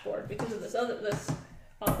dashboard because of this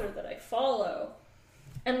author that I follow.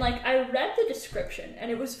 And, like, I read the description, and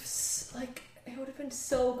it was, like, it would have been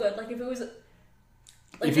so good. Like, if it was...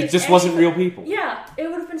 Like, if it just wasn't real people. Yeah, it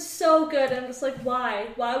would have been so good. And it's like, why?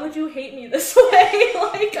 Why would you hate me this way?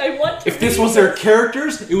 Like, I want to... If this was their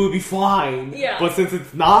characters, it would be fine. Yeah. But since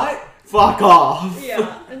it's not, fuck off.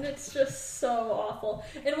 Yeah, and it's just so awful.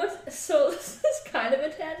 And so this is kind of a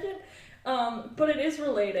tangent, but it is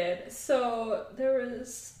related. So there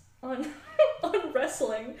was on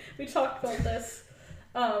wrestling, we talked about this.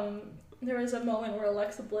 There was a moment where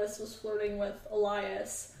Alexa Bliss was flirting with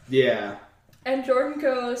Elias. Yeah. And Jordan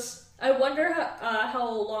goes, I wonder how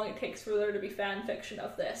long it takes for there to be fan fiction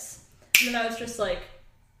of this. And then I was just like,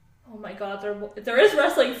 oh my god, there is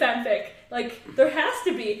wrestling fanfic. Like, there has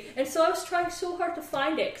to be. And so I was trying so hard to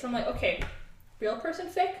find it. Because I'm like, okay, real person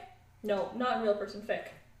fic? No, not in real person fic.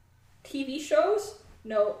 TV shows?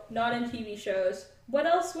 No, not in TV shows. What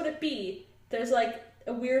else would it be? There's, like,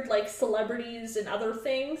 a weird, like, celebrities and other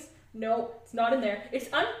things. No, it's not in there. It's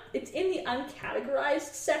in the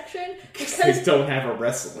uncategorized section. Because they don't have a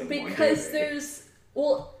wrestling one. Because there's...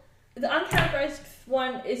 Well, the uncategorized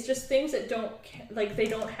one is just things that don't, like, they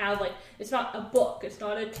don't have, like, it's not a book, it's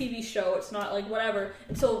not a TV show, it's not, like, whatever.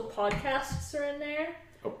 And so podcasts are in there.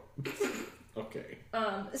 Oh. Okay.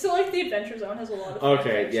 So, like, the Adventure Zone has a lot of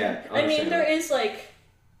okay, fiction. yeah. I mean, there is, like,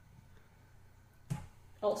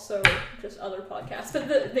 also just other podcasts, but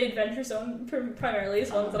the Adventure Zone primarily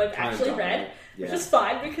is ones that I've actually read, which is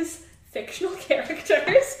fine because fictional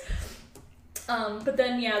characters. But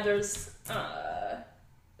then, yeah, there's,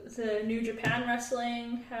 the New Japan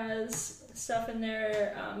Wrestling has stuff in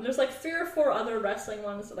there. There's like 3 or 4 other wrestling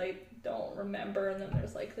ones that I don't remember, and then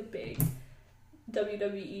there's like the big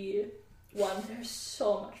WWE one. There's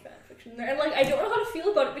so much fanfiction there, and like I don't know how to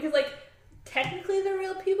feel about it because like technically they're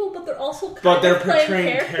real people, but they're also they're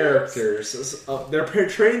portraying characters. They're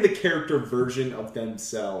portraying the character version of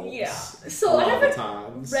themselves. Yeah, so I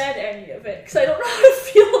haven't read any of it because I don't know how to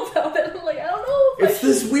feel about it. I'm like, I don't know. It's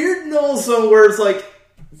this weird null zone where it's like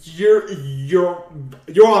you're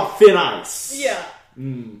on thin ice. Yeah.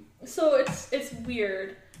 So it's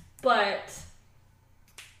weird, but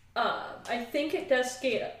I think it does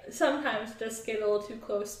sometimes does skate a little too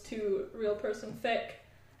close to real person fic.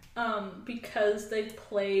 Because they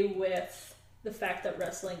play with the fact that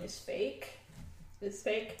wrestling is fake. And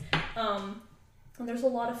there's a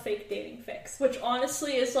lot of fake dating fics, which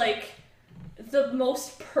honestly is like the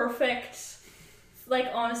most perfect. Like,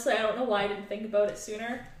 honestly, I don't know why I didn't think about it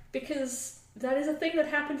sooner, because that is a thing that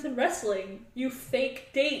happens in wrestling. You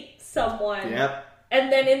fake date someone. Yep. And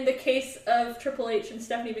then in the case of Triple H and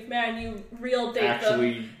Stephanie McMahon, you real date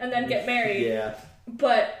them and then get married. Yeah.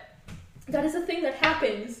 But that is a thing that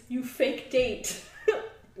happens. You fake date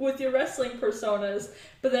with your wrestling personas,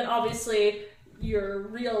 but then obviously your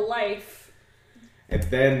real life. And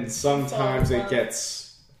then sometimes it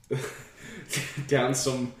gets down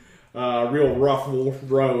some real rough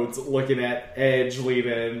roads, looking at Edge,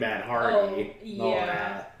 Lita, and Matt Hardy. Oh,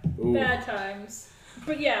 yeah. Bad times.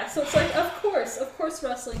 But yeah, so it's like, of course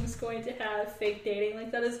wrestling is going to have fake dating.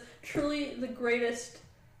 Like, that is truly the greatest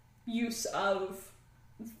use of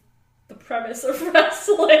the premise of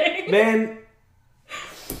wrestling. Man,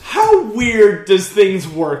 how weird does things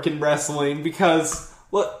work in wrestling? Because,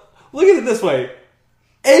 look at it this way.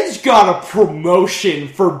 Edge got a promotion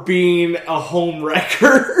for being a home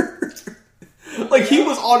wrecker. Like, he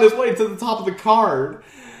was on his way to the top of the card.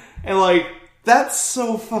 And, like, that's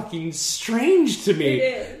so fucking strange to me.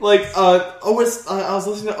 It is. Like, I was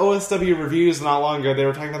listening to OSW reviews not long ago. They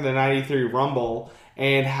were talking about the 93 Rumble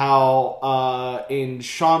and how in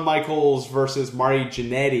Shawn Michaels versus Marty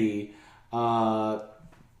Jannetty,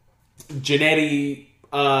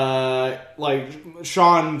 like,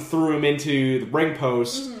 Shawn threw him into the ring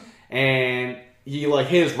post, and he, like,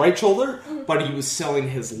 hit his right shoulder, but he was selling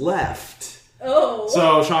his left. Oh.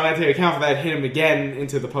 So Shawn had to account for that, hit him again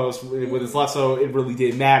into the post with his left, so it really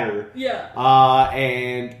didn't matter. Yeah.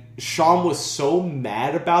 And Shawn was so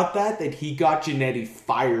mad about that he got Jannetty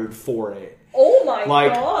fired for it. Oh my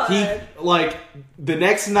god. The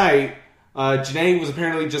next night, Jannetty was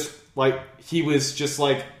apparently just, like, he was just,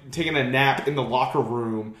 like, taking a nap in the locker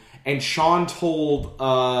room, and Shawn told,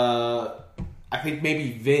 I think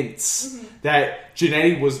maybe Vince, that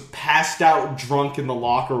Jannetty was passed out drunk in the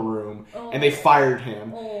locker room, and they fired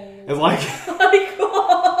him. Oh. And, like, Oh my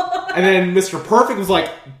god. and then Mr. Perfect was like,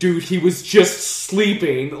 dude, he was just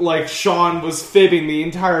sleeping. Like, Shawn was fibbing the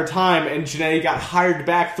entire time, and Jannetty got hired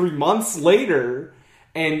back 3 months later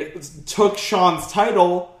and took Shawn's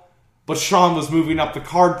title, but Shawn was moving up the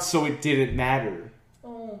card, so it didn't matter.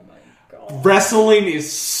 Oh my god. Wrestling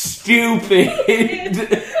is stupid.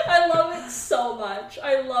 I love it so much.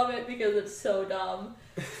 I love it because it's so dumb.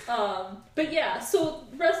 But yeah, so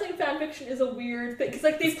wrestling fanfiction is a weird thing because,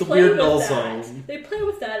 like, they play with that. They play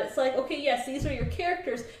with that. It's like, okay, yes, these are your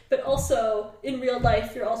characters, but also in real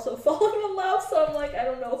life, you're also falling in love. So I'm like, I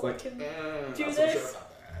don't know if I can do this.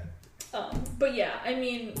 But yeah, I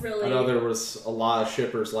mean, really, I know there was a lot of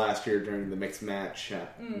shippers last year during the mixed match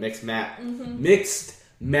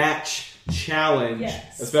challenge,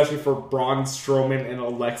 yes. Especially for Braun Strowman and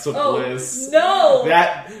Alexa Bliss. No,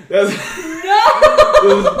 that's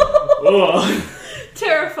no.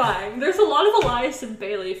 Terrifying. There's a lot of Elias and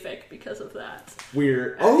Bailey fic because of that.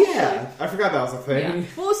 Weird. Actually. Oh yeah, I forgot that was a thing. Yeah.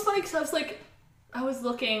 Well, it's funny because I was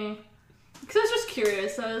looking. Because I was just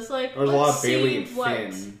curious. I was like, there's a lot of Bailey and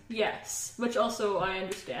Finn. Yes, which also I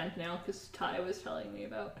understand now because Ty was telling me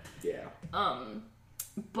about. Yeah.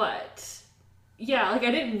 But yeah, like, I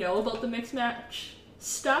didn't know about the mixed match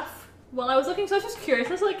stuff while I was looking, so I was just curious.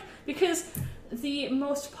 I was like, because the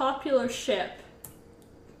most popular ship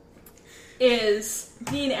is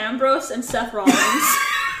Dean Ambrose and Seth Rollins.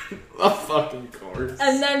 Of fucking course.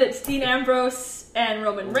 And then it's Dean Ambrose and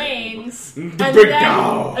Roman Reigns. The and big then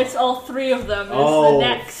dog. It's all three of them is the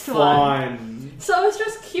next fun. one. So I was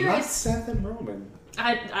just Not curious. Seth and Roman.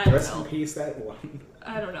 I don't Rest know. in peace, that one.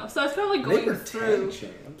 I don't know. So I was kind of like They going were through. tag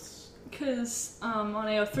champs. Because on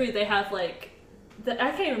AO3 they have like. I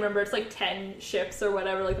can't even remember. It's like 10 ships or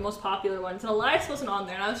whatever, like the most popular ones. And Elias wasn't on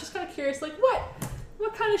there. And I was just kind of curious, like,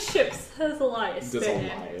 what kind of ships has Elias been in?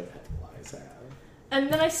 Elias have?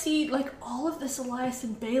 And then I see, like, all of this Elias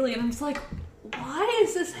and Bailey, and I'm just like, why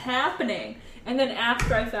is this happening? And then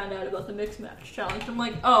after I found out about the mixed match challenge, I'm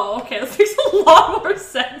like, oh, okay, this makes a lot more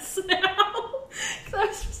sense now. Because I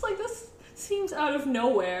was just like, this seems out of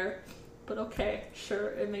nowhere. But okay,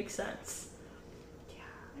 sure, it makes sense. Yeah,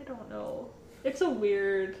 I don't know. It's a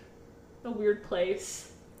weird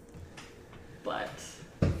place. But,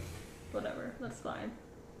 whatever, that's fine.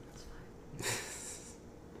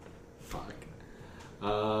 Fuck.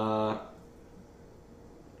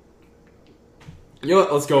 You know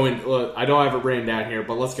what? Let's go in. Look, I don't have it written down here,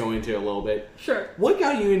 but let's go into it a little bit. Sure. What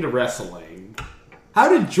got you into wrestling? How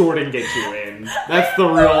did Jordan get you in? That's the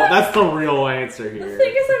real answer here. The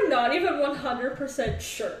thing is, I'm not even 100%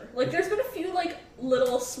 sure. Like, there's been a few, like,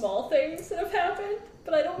 little small things that have happened,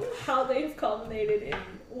 but I don't know how they have culminated in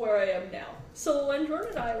where I am now. So when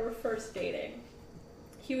Jordan and I were first dating,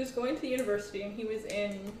 he was going to the university and he was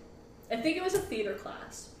in, I think it was a theater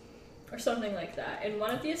class or something like that. And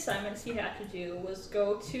one of the assignments he had to do was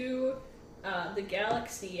go to the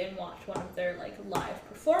Galaxy and watch one of their, like, live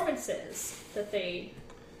performances that they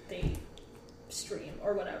stream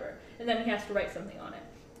or whatever. And then he has to write something on it.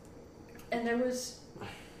 And there was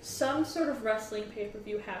some sort of wrestling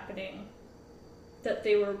pay-per-view happening that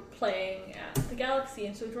they were playing at the Galaxy.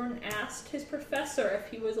 And so Jordan asked his professor if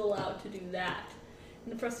he was allowed to do that.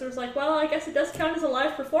 And the professor was like, well, I guess it does count as a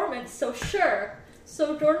live performance, so sure.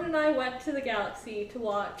 So Jordan and I went to the Galaxy to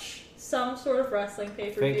watch some sort of wrestling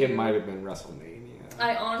pay-per-view. I think it might have been WrestleMania.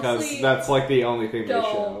 I honestly because that's like the only thing they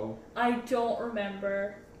show. I don't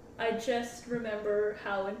remember. I just remember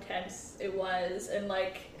how intense it was and,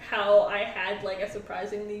 like, how I had, like, a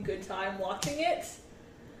surprisingly good time watching it.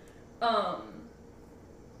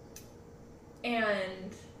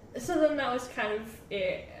 And so then that was kind of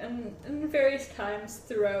it. And various times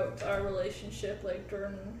throughout our relationship, like,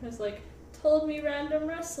 Jordan has, like, told me random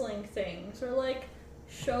wrestling things, or, like,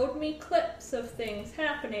 showed me clips of things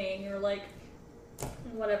happening, or, like,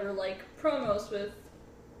 whatever, like, promos with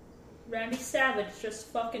Randy Savage just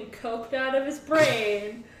fucking coked out of his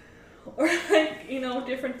brain, or, like, you know,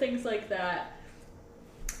 different things like that.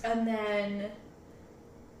 And then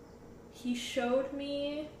he showed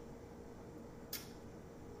me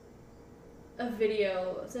a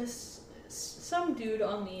video. Some dude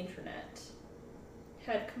on the internet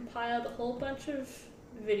had compiled a whole bunch of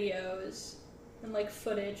videos and, like,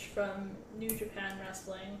 footage from New Japan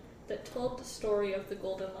Wrestling that told the story of the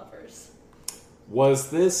Golden Lovers. Was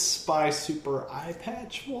this by Super Eye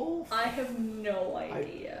Patch Wolf? I have no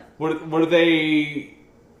idea. Were they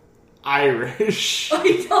Irish?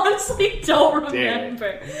 I honestly don't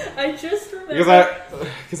remember. I just remember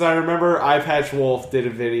because I remember Eye Patch Wolf did a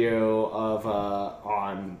video of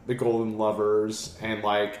on the Golden Lovers, and,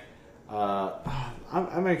 like,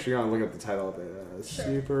 I'm actually gonna look up the title of it. Sure.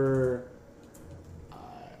 Super.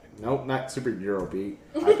 Nope, not Super Eurobeat.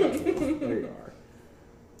 Eye Patch Wolf. There you are.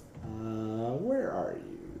 Where are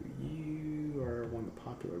you? You are one of the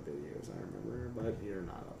popular videos, I remember, but you're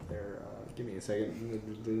not up there. Give me a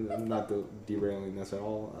second. I'm not derailing this at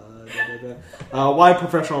all. Why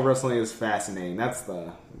professional wrestling is fascinating. That's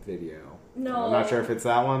the video. No. I'm not sure if it's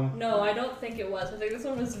that one. No, I don't think it was. I think this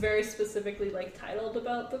one was very specifically, like, titled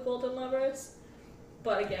about the Golden Lovers.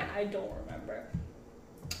 But again, I don't remember.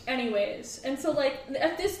 Anyways, and so, like,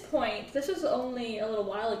 at this point, this was only a little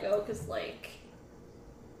while ago, because, like,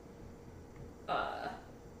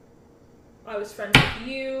 I was friends with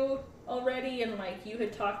you already, and, like, you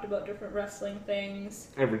had talked about different wrestling things.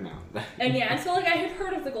 Every now and then. And yeah, and so, like, I had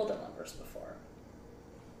heard of the Golden Lovers before.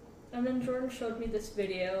 And then Jordan showed me this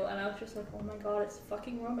video, and I was just like, oh my god, it's a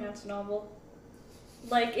fucking romance novel.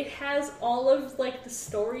 Like, it has all of, like, the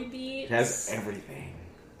story beats. It has everything.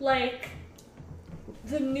 Like,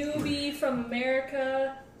 the newbie from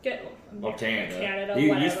America... Canada,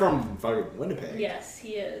 whatever. He's from fucking Winnipeg. Yes,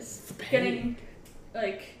 he is. Getting,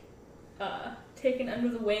 like, taken under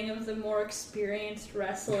the wing of the more experienced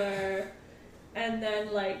wrestler, and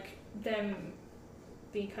then, like, them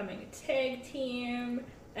becoming a tag team,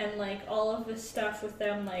 and, like, all of this stuff with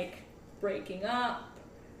them, like, breaking up,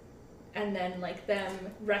 and then, like, them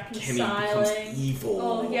reconciling. Kenny becomes evil.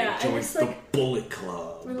 Oh, yeah. Joins the Bullet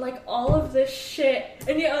Club. And, like, all of this shit.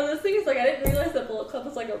 And, yeah, the thing is, like, I didn't realize that Bullet Club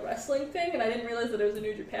was, like, a wrestling thing, and I didn't realize that it was a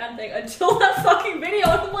New Japan thing until that fucking video,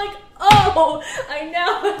 and I'm like, oh, I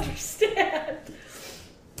now understand.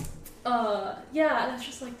 Yeah, and it's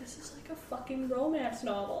just like, this is, like, a fucking romance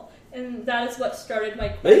novel. And that is what started my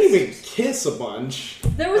quest. They didn't even kiss a bunch.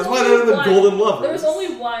 There was That's why they're the Golden Lovers. There was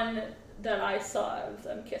only one that I saw of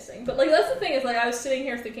them kissing. But, like, that's the thing, is, like, I was sitting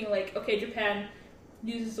here thinking, like, okay, Japan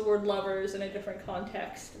uses the word lovers in a different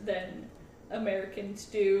context than Americans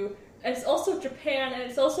do. And it's also Japan, and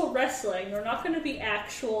it's also wrestling. They're not going to be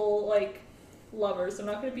actual, like, lovers. They're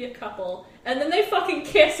not going to be a couple. And then they fucking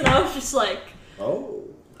kiss, and I was just like, oh,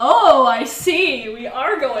 I see. We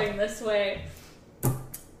are going this way.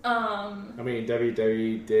 I mean,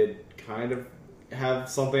 WWE did kind of have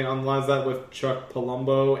something on the lines of that with Chuck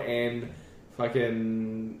Palumbo and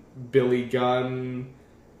fucking Billy Gunn,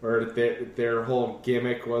 where their whole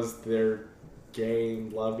gimmick was they're gay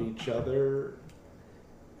and love each other.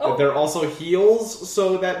 Oh. They're also heels,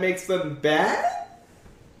 so that makes them bad?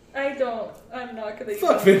 I'm not gonna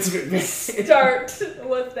Fuck Vince McMahon. start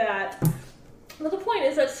with that. But the point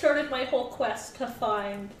is, that started my whole quest to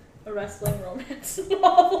find a wrestling romance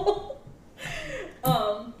novel.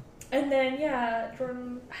 And then, yeah,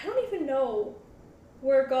 Jordan, I don't even know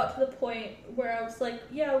where it got to the point where I was like,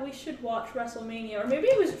 yeah, we should watch WrestleMania. Or maybe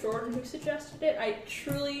it was Jordan who suggested it. I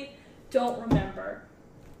truly don't remember.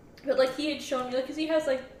 But, like, he had shown me, like, because he has,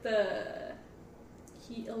 like,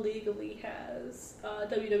 he illegally has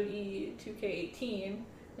WWE 2K18.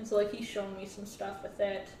 And so, like, he's shown me some stuff with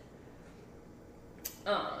it.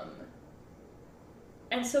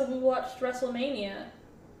 And so we watched WrestleMania,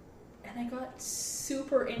 and I got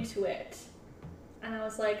super into it. And I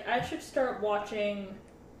was like, I should start watching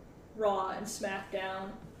Raw and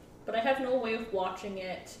SmackDown, but I have no way of watching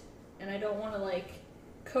it, and I don't want to, like,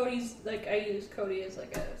 Cody's, like, I use Cody as,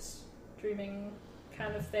 like, a streaming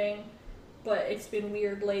kind of thing, but it's been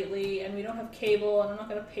weird lately, and we don't have cable, and I'm not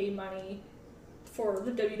going to pay money for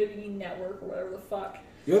the WWE Network or whatever the fuck.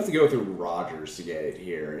 You have to go through Rogers to get it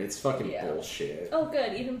here. It's fucking bullshit. Oh,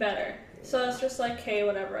 good. Even better. Yeah. So it's just like, hey,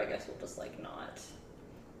 whatever, I guess we'll just, like, not.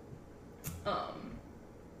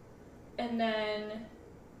 And then...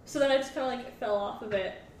 So then I just kind of, like, fell off of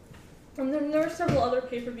it. And then there were several other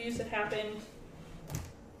pay-per-views that happened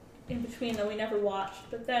in between that we never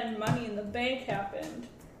watched. But then Money in the Bank happened.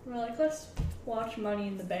 And we're like, let's watch Money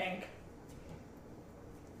in the Bank.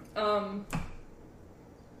 And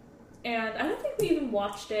I don't think we even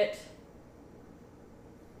watched it.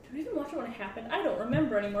 Did we even watch it when it happened? I don't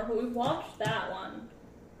remember anymore, but we watched that one.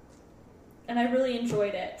 And I really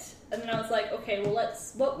enjoyed it. And then I was like, okay, well,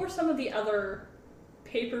 what were some of the other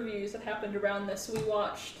pay-per-views that happened around this? So we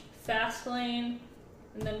watched Fastlane,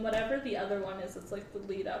 and then whatever the other one is, it's like the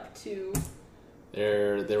lead up to...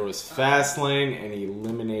 There was Fastlane and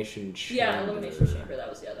Elimination Chamber. Yeah, Elimination Chamber, that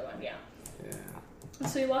was the other one, yeah. Yeah.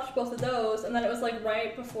 So we watched both of those, and then it was like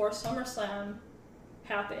right before SummerSlam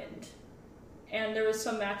happened. And there was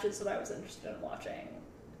some matches that I was interested in watching.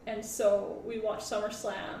 And so we watched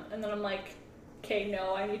SummerSlam, and then I'm like, okay,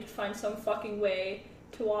 no, I need to find some fucking way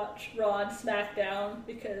to watch Raw and SmackDown,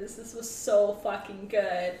 because this was so fucking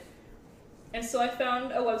good. And so I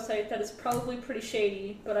found a website that is probably pretty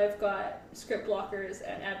shady, but I've got script blockers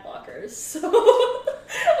and ad blockers, so...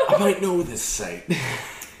 I might know this site.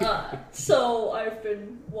 So I've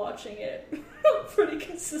been watching it pretty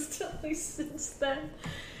consistently since then.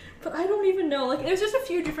 But I don't even know. Like, there's just a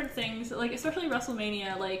few different things, like, especially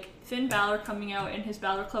WrestleMania, like, Finn Balor coming out in his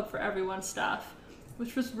Balor Club for Everyone stuff,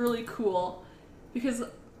 which was really cool. Because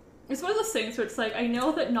it's one of those things where it's like, I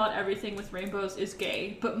know that not everything with rainbows is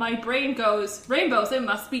gay, but my brain goes, rainbows, it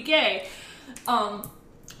must be gay.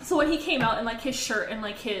 So when he came out in, like, his shirt and,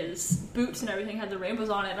 like, his boots and everything had the rainbows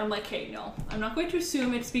on it, and I'm like, hey, no. I'm not going to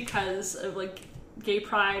assume it's because of, like, gay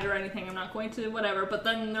pride or anything. I'm not going to whatever. But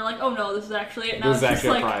then they're like, oh, no, this is actually it. Now this is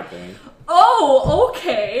actually a pride thing. Oh,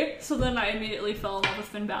 okay. So then I immediately fell in love with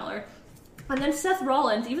Finn Balor. And then Seth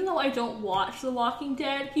Rollins, even though I don't watch The Walking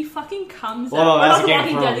Dead, he fucking comes out. No, that's not The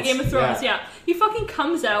Walking Dead, The Game of Thrones, yeah. He fucking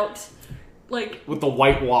comes out... like with the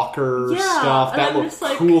White Walker stuff, that looked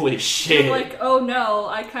cool as shit. I'm like, oh no,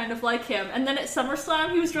 I kind of like him. And then at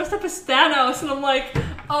SummerSlam, he was dressed up as Thanos, and I'm like,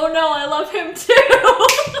 oh no, I love him too.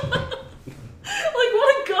 Like, what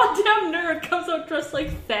a goddamn nerd comes out dressed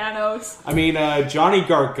like Thanos. I mean, Johnny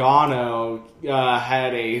Gargano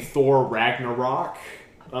had a Thor Ragnarok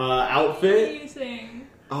outfit. Amazing.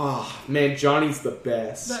 Oh man, Johnny's the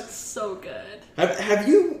best. That's so good. Have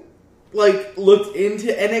you? Like, looked into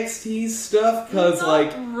NXT's stuff? Because,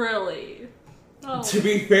 like... really. Oh. To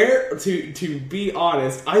be fair, to be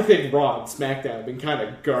honest, I think Raw and SmackDown have been kind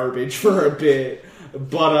of garbage for a bit.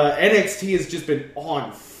 But NXT has just been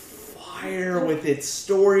on fire with its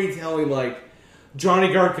storytelling. Like,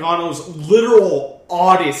 Johnny Gargano's literal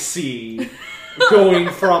odyssey going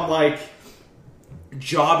from, like,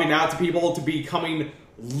 jobbing out to people to becoming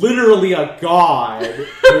literally a god,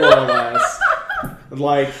 more or less.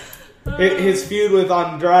 Like... his feud with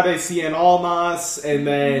Andrade Cien Almas, and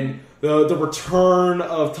then the return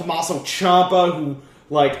of Tommaso Ciampa, who,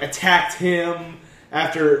 like, attacked him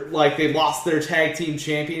after, like, they lost their tag team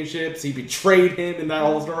championships. He betrayed him in that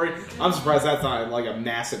whole story. I'm surprised that's not, like, a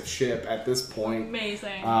massive ship at this point.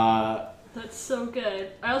 Amazing. That's so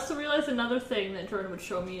good. I also realized another thing that Jordan would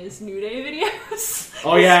show me is New Day videos.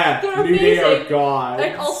 Oh yeah, New Day are gods.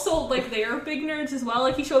 And also, like, they are big nerds as well.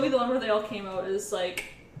 Like, he showed me the one where they all came out as, like...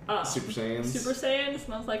 Super Saiyans. Super Saiyans,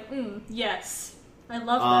 and I was like, yes. I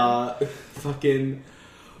love them. Fucking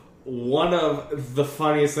one of the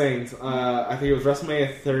funniest things, I think it was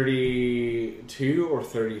WrestleMania 32 or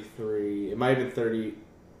 33. It might have been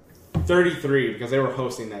 33 because they were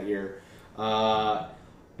hosting that year.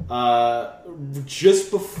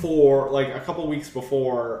 Just before, like a couple weeks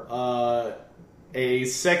before, a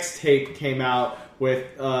sex tape came out with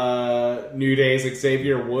New Day's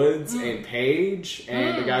Xavier Woods and Paige,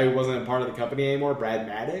 and the guy who wasn't a part of the company anymore, Brad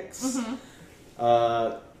Maddox.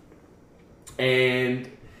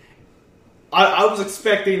 And I was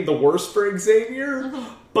expecting the worst for Xavier,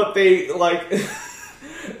 but they, like...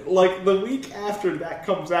 like, the week after that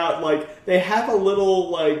comes out, like, they have a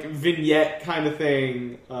little, like, vignette kind of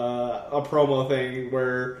thing, a promo thing,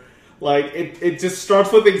 where... like, it just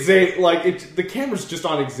starts with Xavier, like, the camera's just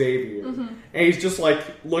on Xavier. And he's just, like,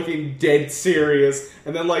 looking dead serious.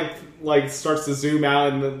 And then, like starts to zoom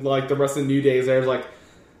out, and then, like, the rest of the New Day is there. Like,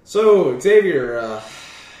 so, Xavier,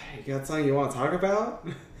 you got something you want to talk about?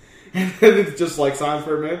 And then it's just, like, silent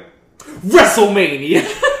for a minute. WrestleMania!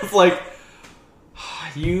 It's like,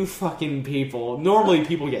 you fucking people. Normally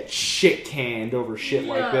people get shit canned over shit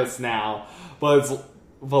like this now. But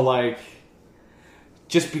like...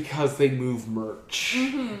 just because they move merch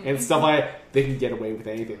and stuff like that. They can get away with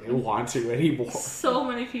anything they want to anymore. So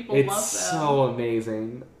many people love them. It's so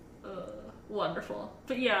amazing. Wonderful.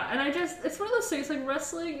 But yeah, and it's one of those things, like,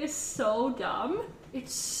 wrestling is so dumb.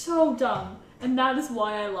 It's so dumb. And that is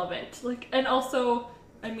why I love it. Like, and also,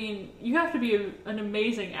 I mean, you have to be an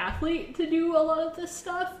amazing athlete to do a lot of this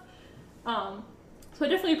stuff. So I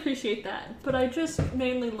definitely appreciate that. But I just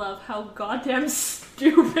mainly love how goddamn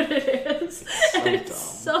stupid it is. So and it's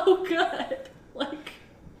so good. Like,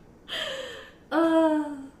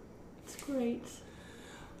 it's great.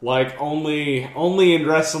 Like, only in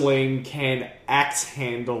wrestling can axe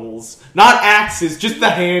handles, not axes, just the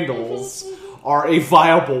handles, are a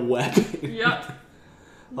viable weapon. Yep.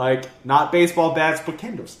 Like, not baseball bats, but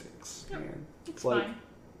kendo sticks. Yep. Man. It's like, fine.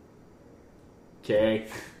 Okay.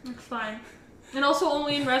 It's fine. And also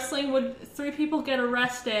only in wrestling would 3 people get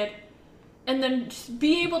arrested and then just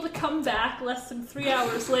be able to come back less than 3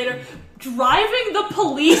 hours later driving the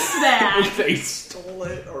police van. They stole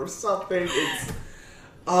it or something. It's...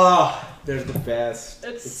 they're the best.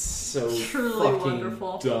 It's so truly fucking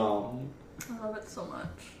wonderful. dumb. I love it so much.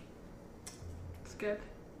 It's good.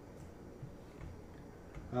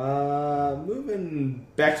 Moving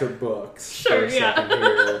back to books. Sure, for a second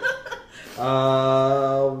here.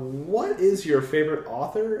 What is your favorite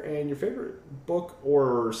author and your favorite book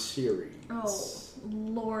or series? Oh,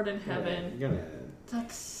 Lord in heaven. You're gonna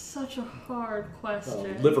That's such a hard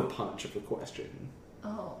question. liver punch of a question.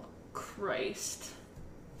 Oh, Christ.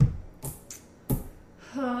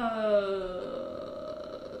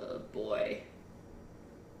 Boy.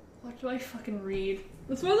 What do I fucking read?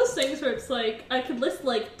 It's one of those things where it's like, I could list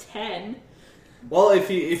like 10. Well, if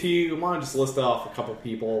you want to just list off a couple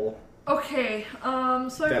people. Okay, so I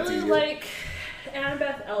That's really easier. like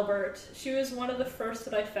Annabeth Albert. She was one of the first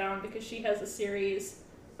that I found because she has a series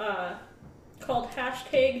called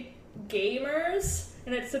 #Gamers,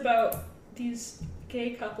 and it's about these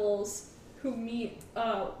gay couples who meet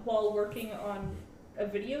while working on a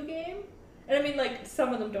video game. And I mean, like,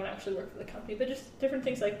 some of them don't actually work for the company, but just different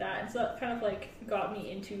things like that. And so that kind of, like, got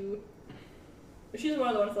me into... She's one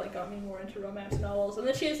of the ones that, like, got me more into romance novels. And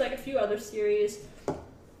then she has, like, a few other series.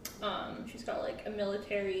 She's got, like, a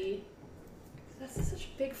military... That's such a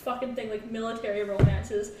big fucking thing. Like, military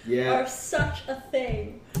romances are such a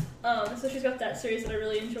thing. So she's got that series that I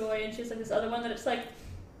really enjoy. And she has, like, this other one that it's, like,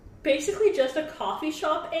 basically just a coffee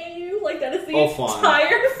shop AU. Like, that is the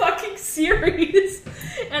entire fucking series.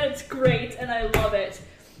 And it's great, and I love it.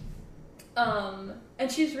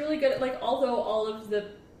 And she's really good at, like, although all of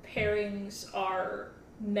the pairings are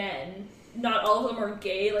men, not all of them are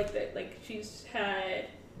gay. Like she's had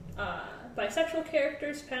bisexual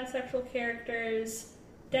characters, pansexual characters,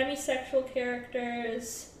 demisexual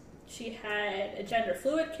characters. She had a gender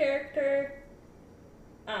fluid character.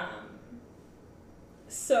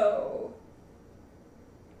 So,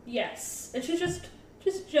 yes. And she's just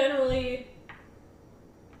generally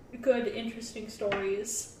good, interesting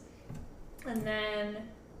stories. And then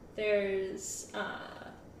there's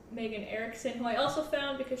Megan Erickson, who I also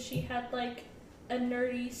found because she had, like, a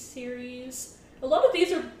nerdy series. A lot of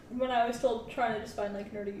these are when I was still trying to just find,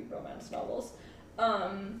 like, nerdy romance novels. What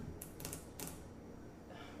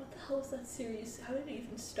the hell was that series? How did it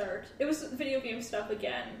even start? It was video game stuff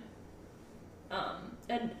again.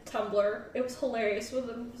 And Tumblr. It was hilarious. It was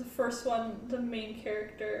the first one, the main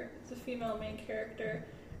character, the female main character,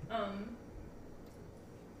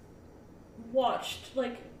 watched,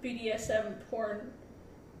 like, BDSM porn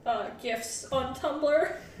GIFs on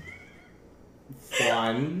Tumblr.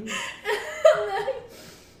 Fun. And then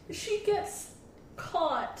she gets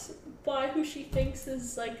caught by who she thinks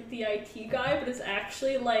is, like, the IT guy, but is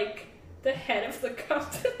actually, like, the head of the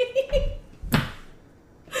company.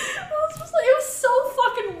 It was so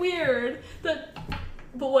fucking weird but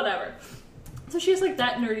whatever. So she has, like,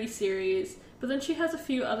 that nerdy series, but then she has a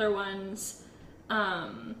few other ones,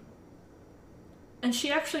 and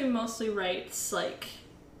she actually mostly writes, like,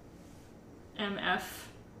 MF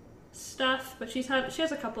stuff, but she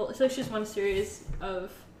has a couple, so she has one series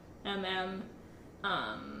of MM,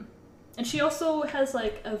 and she also has,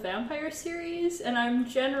 like, a vampire series, and I'm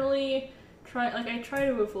generally I try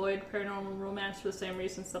to avoid paranormal romance for the same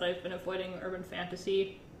reasons that I've been avoiding urban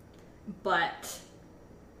fantasy, but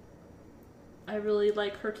I really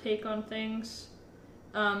like her take on things.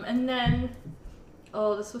 And then,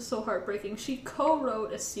 this was so heartbreaking. She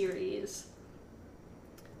co-wrote a series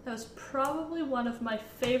that was probably one of my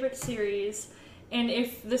favorite series, and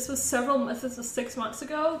if this was 6 months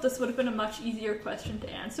ago, this would have been a much easier question to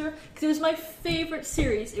answer, because it was my favorite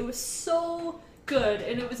series. It was so good,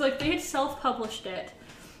 and it was like they had self-published it,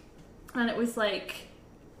 and it was like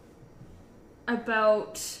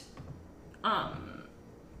about,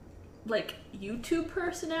 like, YouTube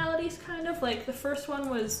personalities, kind of. Like, the first one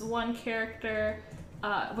was one character,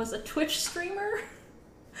 was a Twitch streamer,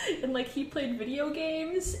 and, like, he played video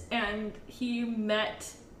games, and he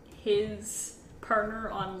met his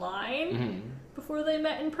partner online before they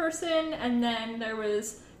met in person, and then there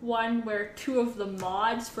was one where two of the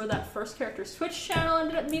mods for that first character's Twitch channel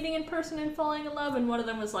ended up meeting in person and falling in love, and one of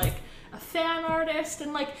them was, like, a fan artist,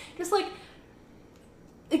 and, like, just, like,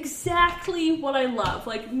 exactly what I love.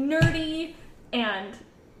 Like, nerdy and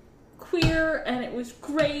queer, and it was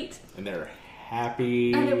great. And they're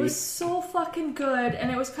happy. And it was so fucking good, and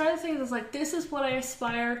it was kind of the thing that was like, this is what I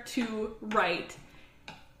aspire to write.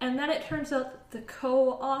 And then it turns out the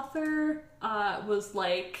co-author was,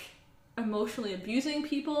 like, emotionally abusing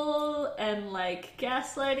people and, like,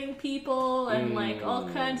 gaslighting people and, like, all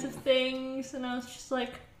kinds of things. And I was just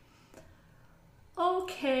like,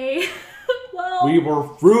 okay, well... We were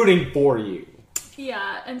rooting for you.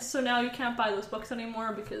 Yeah, and so now you can't buy those books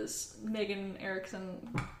anymore because Megan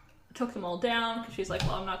Erickson took them all down because she's like,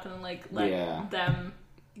 well, I'm not going to, like, let them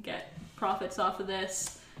get profits off of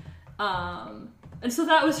this. And so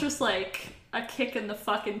that was just, like, a kick in the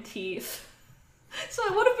fucking teeth. So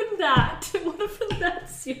it would have been that. It would have been that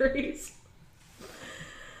series.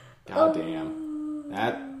 God damn.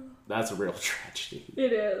 That's a real tragedy.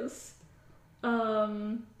 It is.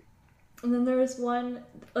 And then there was one,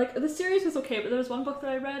 like, the series was okay, but there was one book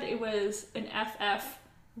that I read. It was an FF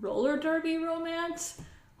roller derby romance.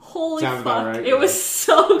 Holy Sounds fuck. about right, it was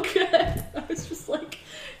so good. I was just like,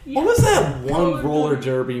 yes, what was that one roller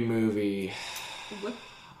derby movie?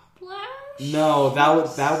 Whiplash? No,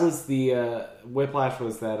 that was the Whiplash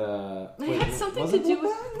was that it had something to do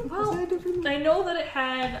with, well, I know that it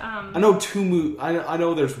had I know I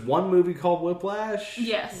know there's one movie called Whiplash.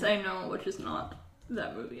 Yes, I know, which is not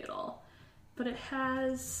that movie at all. But it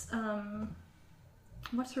has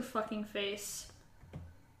what's her fucking face?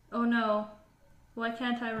 Oh no. Why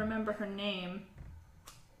can't I remember her name?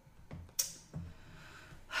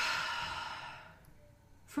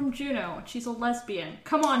 From Juno. She's a lesbian.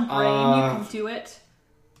 Come on, brain, you can do it.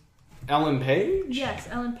 Ellen Page? Yes,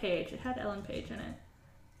 Ellen Page. It had Ellen Page in it.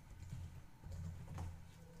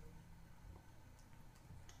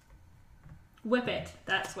 Whip It.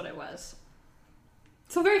 That's what it was.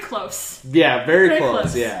 So very close. Yeah, very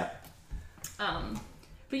close. Yeah.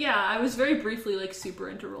 But yeah, I was very briefly, like, super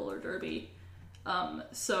into roller derby.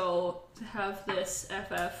 So to have this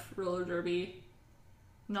FF roller derby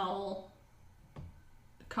novel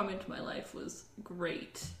come into my life was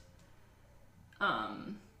great.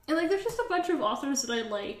 And, like, there's just a bunch of authors that I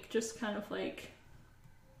like, just kind of, like,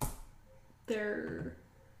 their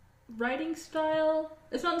writing style.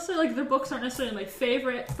 It's not necessarily, like, their books aren't necessarily my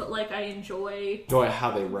favorite, but, like, I enjoy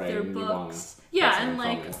how they write their and books. Yeah, and,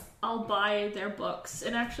 like, I'll buy their books.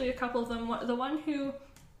 And actually a couple of them, the one who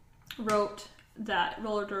wrote that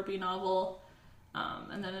roller derby novel,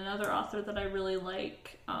 and then another author that I really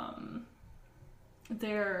like,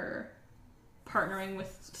 they're partnering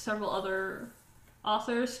with several other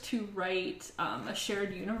authors to write a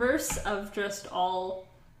shared universe of just all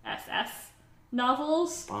FF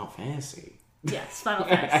novels. Final Fantasy. Yes, Final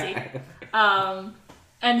Fantasy.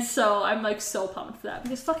 And so I'm, like, so pumped for that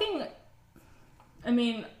because fucking, I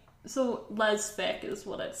mean, so lesfic is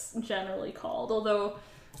what it's generally called, although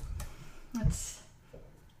that's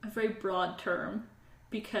a very broad term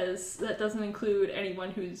because that doesn't include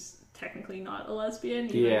anyone who's technically not a lesbian,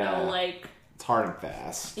 even though, like, it's hard and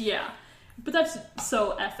fast. Yeah, but that's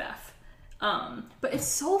so FF. But it's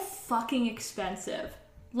so fucking expensive.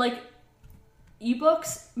 Like,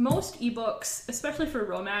 most ebooks, especially for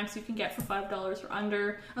romance, you can get for $5 or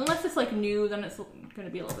under. Unless it's, like, new, then it's going to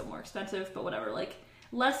be a little bit more expensive, but whatever. Like,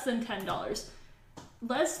 less than $10.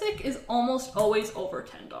 Lesfic is almost always over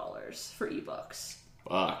 $10 for ebooks.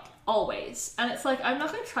 Fuck. Always. And it's like, I'm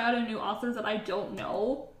not going to try out a new author that I don't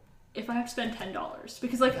know if I have to spend $10.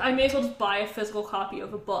 Because, like, I may as well just buy a physical copy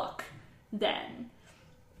of a book then.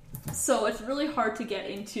 So it's really hard to get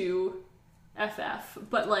into FF.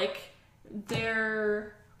 But, like,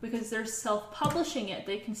 because they're self-publishing it,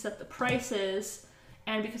 they can set the prices.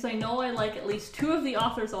 And because I know I like at least two of the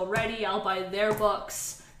authors already, I'll buy their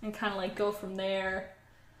books and kind of, like, go from there.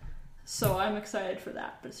 So I'm excited for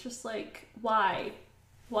that. But it's just like, why?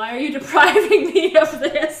 Why are you depriving me of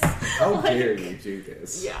this? How dare you do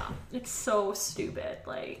this? Yeah, it's so stupid.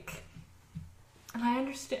 Like, and I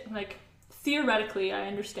understand, like, theoretically, I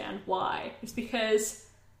understand why. It's because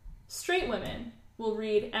straight women will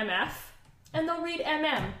read MF and they'll read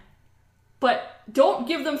MM. But don't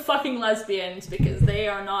give them fucking lesbians because they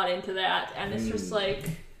are not into that. And it's just like,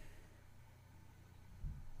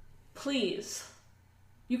 please.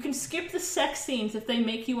 You can skip the sex scenes if they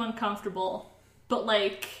make you uncomfortable. But,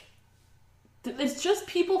 like, it's just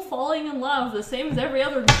people falling in love, the same as every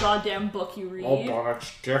other goddamn book you read. Oh, but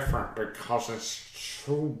it's different because it's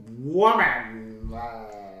two women.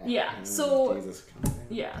 Yeah, so...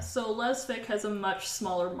 Yeah, so lesfic has a much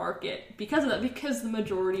smaller market because of that, because the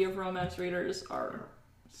majority of romance readers are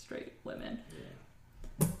straight women.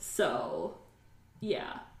 Yeah. So,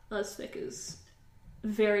 yeah, lesfic is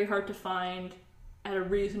very hard to find at a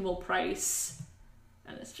reasonable price,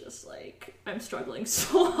 and it's just like, I'm struggling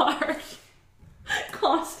so hard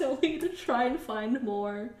constantly to try and find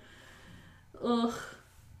more. Ugh,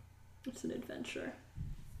 it's an adventure.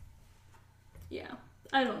 Yeah,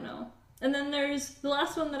 I don't know. And then there's the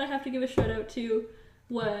last one that I have to give a shout out to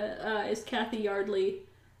is Kathy Yardley,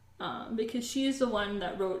 because she's the one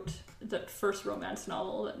that wrote that first romance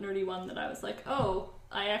novel, that nerdy one that I was like, oh,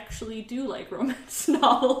 I actually do like romance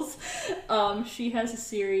novels. She has a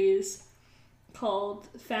series called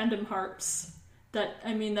Fandom Hearts that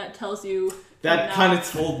tells you... That kind of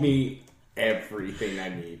told me everything I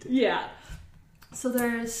need. Yeah. So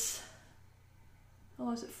there's...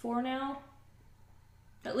 Oh, is it 4 now?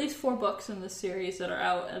 At least 4 books in this series that are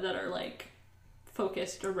out that are, like,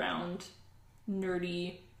 focused around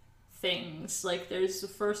nerdy things. Like, there's the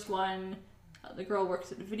first one, the girl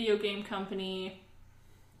works at a video game company,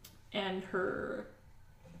 and her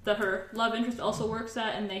love interest also works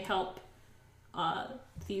at, and they help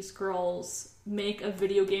these girls make a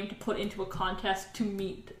video game to put into a contest to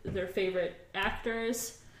meet their favorite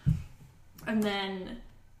actors. And then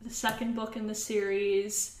the second book in the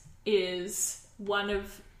series is one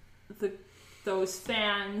of those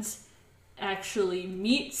fans actually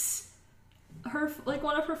meets her, like,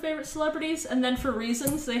 one of her favorite celebrities, and then for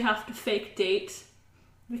reasons they have to fake date,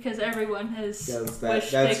 because everyone has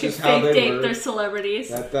wished they could fake date their celebrities.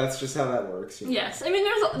 That's just how that works. Yes, I mean,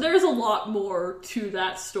 there's a lot more to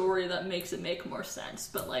that story that makes it make more sense,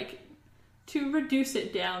 but, like, to reduce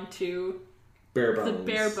it down to bare bones. The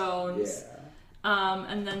bare bones. Yeah.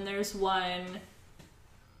 And then there's one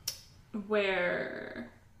where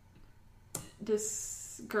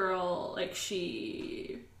this girl, like,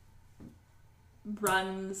 she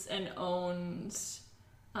runs and owns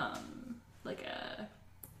like a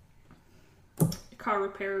car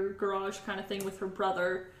repair garage kind of thing with her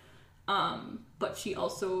brother, but she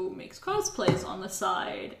also makes cosplays on the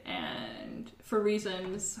side, and for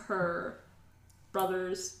reasons her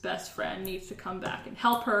brother's best friend needs to come back and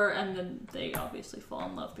help her, and then they obviously fall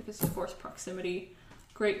in love because of forced proximity.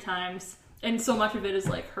 Great times. And so much of it is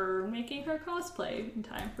like her making her cosplay in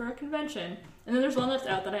time for a convention. And then there's one that's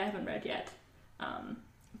out that I haven't read yet,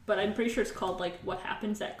 but I'm pretty sure it's called, like, What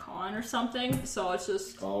Happens at Con or something. So it's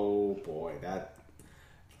just... Oh boy,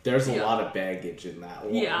 there's a lot of baggage in that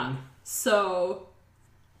one. Yeah. So,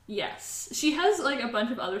 yes. She has, like, a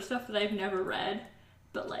bunch of other stuff that I've never read,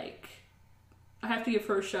 but, like, I have to give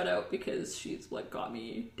her a shout out because she's what got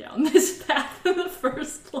me down this path in the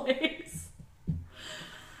first place.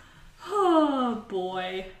 Oh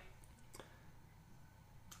boy.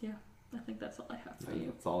 Yeah, I think that's all I have for you.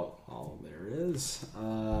 That's all there is.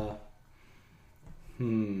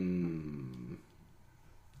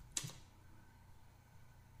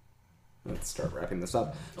 Let's start wrapping this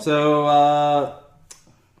up. Okay. So,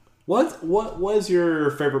 what was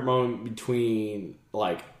your favorite moment between,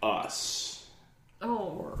 like, us?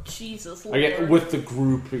 Oh, Jesus Lord. I get with the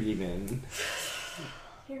group even.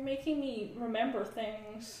 You're making me remember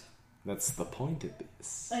things. That's the point of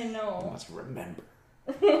this. I know. You must remember.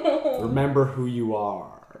 Remember who you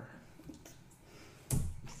are.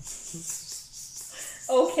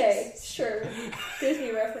 Okay, sure.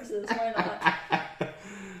 Disney references, why not?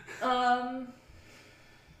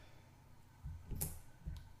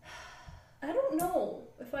 I don't know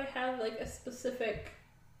if I have, like, a specific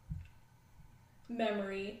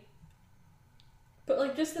memory, but,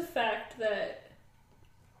 like, just the fact that,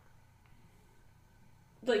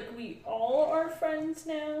 like, we all are friends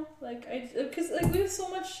now, like, because, like, we have so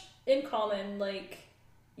much in common, like,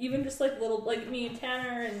 even just, like, little, like, me and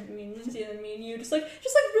Tanner, and me and Lindsay, and me and you, just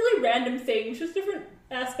really random things, just different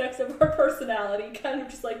aspects of our personality kind of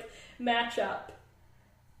just, like, match up.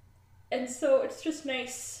 And so it's just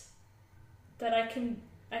nice that I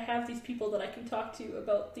have these people that I can talk to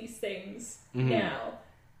about these things now.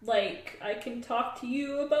 Like, I can talk to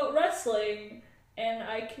you about wrestling, and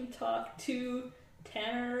I can talk to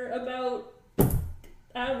Tanner about,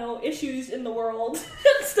 I don't know, issues in the world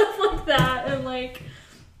and stuff like that, and, like,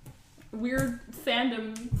 weird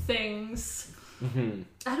fandom things.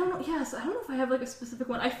 I don't know if I have, like, a specific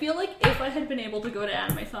one. I feel like if I had been able to go to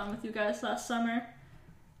Animathon with you guys last summer,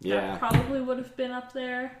 that probably would have been up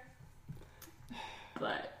there.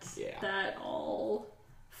 But that all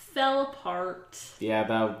fell apart.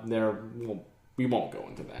 Yeah, we won't go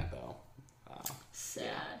into that, though.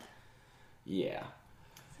 Sad. Yeah.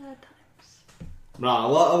 Sad times. No, a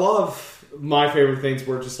lot of my favorite things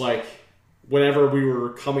were just like whenever we were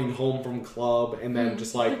coming home from club and then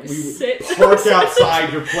just like we would park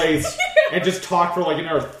outside your place and just talk for like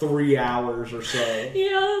another 3 hours or so.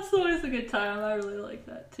 Yeah, that's always a good time. I really like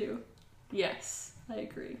that too. Yes, I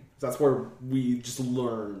agree. That's where we just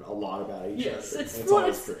learn a lot about each other. Yes, it's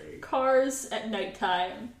great. Cars at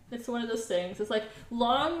nighttime. It's one of those things. It's like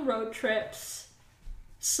long road trips,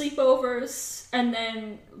 sleepovers, and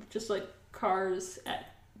then just like cars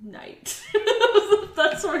at night.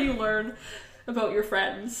 That's where you learn about your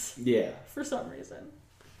friends. Yeah. For some reason.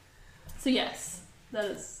 So yes, I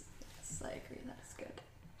agree. That is good.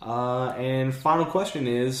 And final question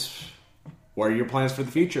is, what are your plans for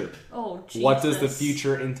the future? Oh, Jesus. What does the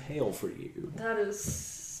future entail for you? That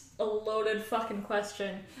is a loaded fucking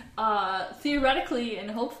question. Theoretically and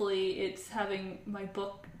hopefully it's having my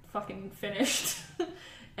book fucking finished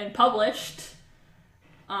and published.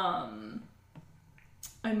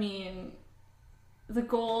 I mean, the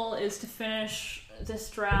goal is to finish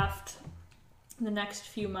this draft in the next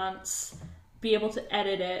few months, be able to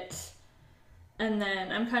edit it, and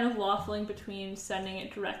then I'm kind of waffling between sending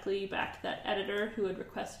it directly back to that editor who had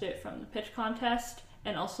requested it from the pitch contest,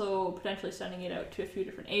 and also potentially sending it out to a few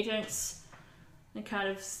different agents, and kind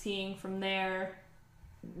of seeing from there.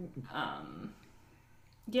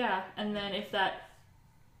 Yeah, and then if that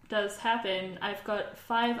does happen, I've got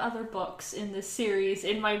 5 other books in this series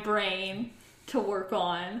in my brain to work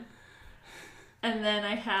on. And then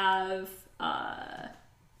I have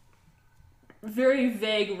very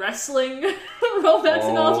vague wrestling romance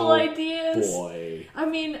novel ideas. Boy. I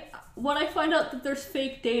mean, when I find out that there's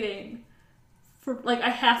fake dating, for like I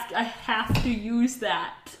have to use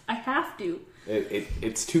that. I have to.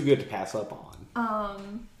 It's too good to pass up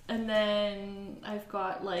on. And then I've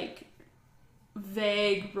got like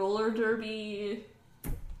vague roller derby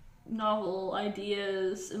novel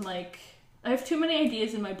ideas, and like I have too many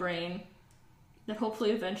ideas in my brain that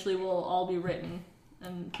hopefully eventually will all be written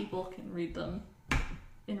and people can read them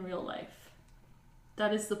in real life.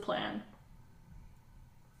 That is the plan.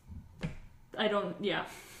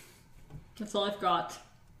 That's all I've got.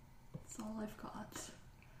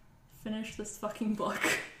 Finish this fucking book.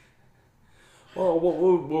 Well,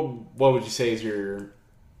 what would you say is your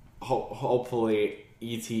hopefully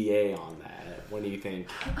ETA on that? When do you think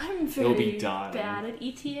I'm it'll be done? Bad at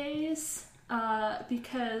ETAs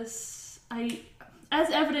because as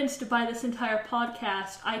evidenced by this entire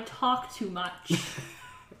podcast, I talk too much.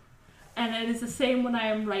 And it is the same when I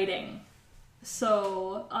am writing.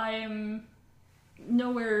 So I am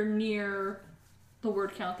nowhere near the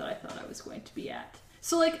word count that I thought I was going to be at.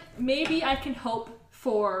 So like maybe I can hope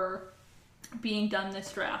for being done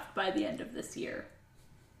this draft by the end of this year.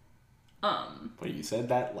 But you said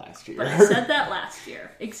that last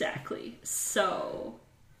year. Exactly. So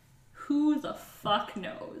who the fuck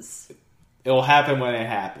knows? It'll happen when it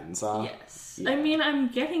happens, huh? Yes. Yeah. I mean, I'm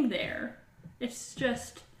getting there. It's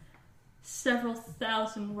just several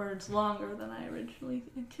thousand words longer than I originally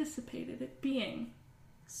anticipated it being.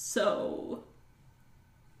 So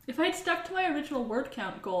if I'd stuck to my original word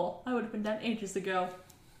count goal, I would have been done ages ago.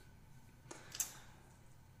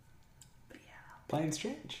 But yeah. Plans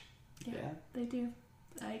change. Yeah, they do.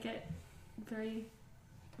 I get very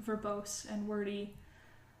verbose and wordy.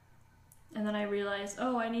 And then I realize,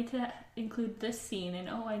 I need to include this scene, and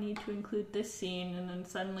I need to include this scene, and then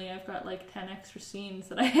suddenly I've got like 10 extra scenes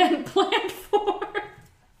that I hadn't planned for.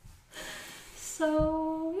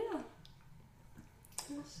 So, yeah.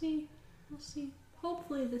 We'll see.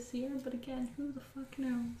 Hopefully this year, but again, who the fuck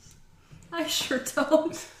knows? I sure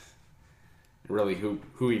don't. Really,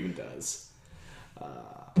 who even does?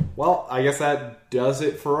 Well, I guess that does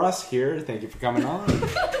it for us here. Thank you for coming on.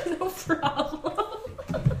 No problem.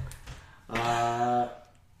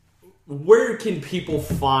 Where can people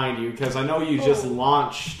find you? Because I know you just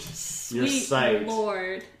launched your site.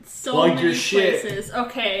 Lord. So Plug many your shit. places.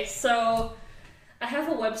 Okay, so I have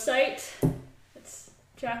a website. It's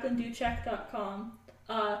JacquelineDuchek.com.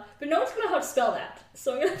 But no one's going to know how to spell that.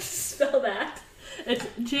 So I'm going to spell that. It's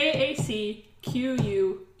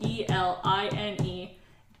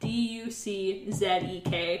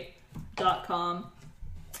JacquelineDuczek.com.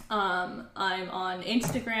 I'm on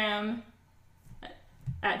Instagram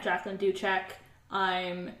at Jacqueline Duchek.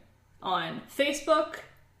 I'm on Facebook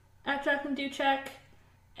at Jacqueline Duchek.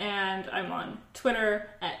 And I'm on Twitter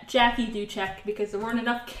at Jackie Duchek because there weren't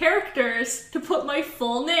enough characters to put my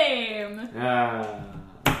full name.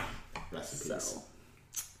 Rest in peace.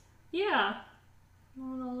 Yeah.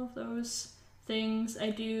 On all of those things, I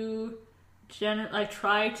do I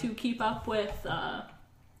try to keep up with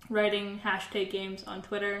writing hashtag games on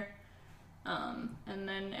Twitter. And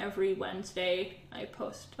then every Wednesday I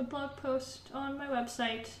post a blog post on my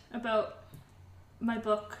website about my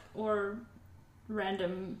book or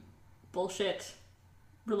random bullshit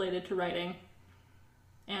related to writing.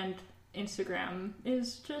 And Instagram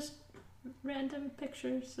is just random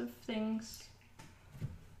pictures of things.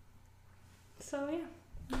 So yeah.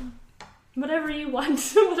 Whatever you want,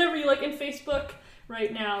 whatever you like. And Facebook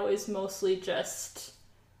right now is mostly just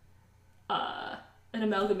an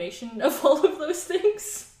amalgamation of all of those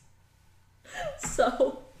things.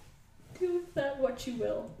 So do with that what you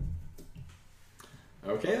will.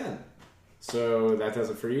 Okay then. So that does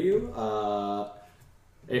it for you.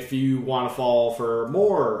 If you want to fall for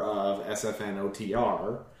more of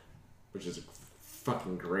SFNOTR, which is a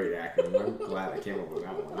fucking great acronym, I'm glad I came up with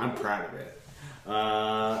that one. I'm proud of it.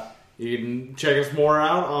 You can check us more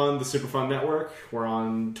out on the Superfund Network. We're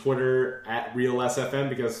on Twitter at RealSFN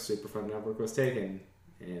because Superfund Network was taken.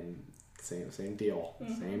 And same deal.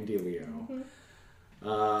 Mm-hmm. Same dealio.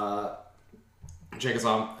 Mm-hmm. Check us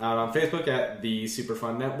out on Facebook at the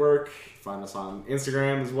Superfund Network. Find us on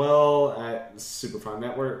Instagram as well at Superfund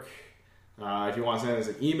Network. If you want to send us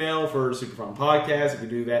an email for Superfund Podcast, you can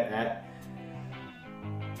do that at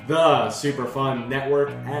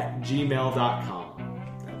thesuperfundnetwork@gmail.com.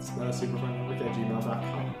 That's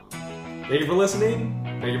thesuperfundnetwork@gmail.com. Thank you for listening.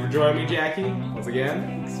 Thank you for joining me, Jackie, once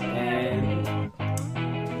again. And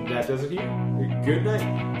that does it here. Good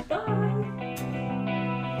night. Bye.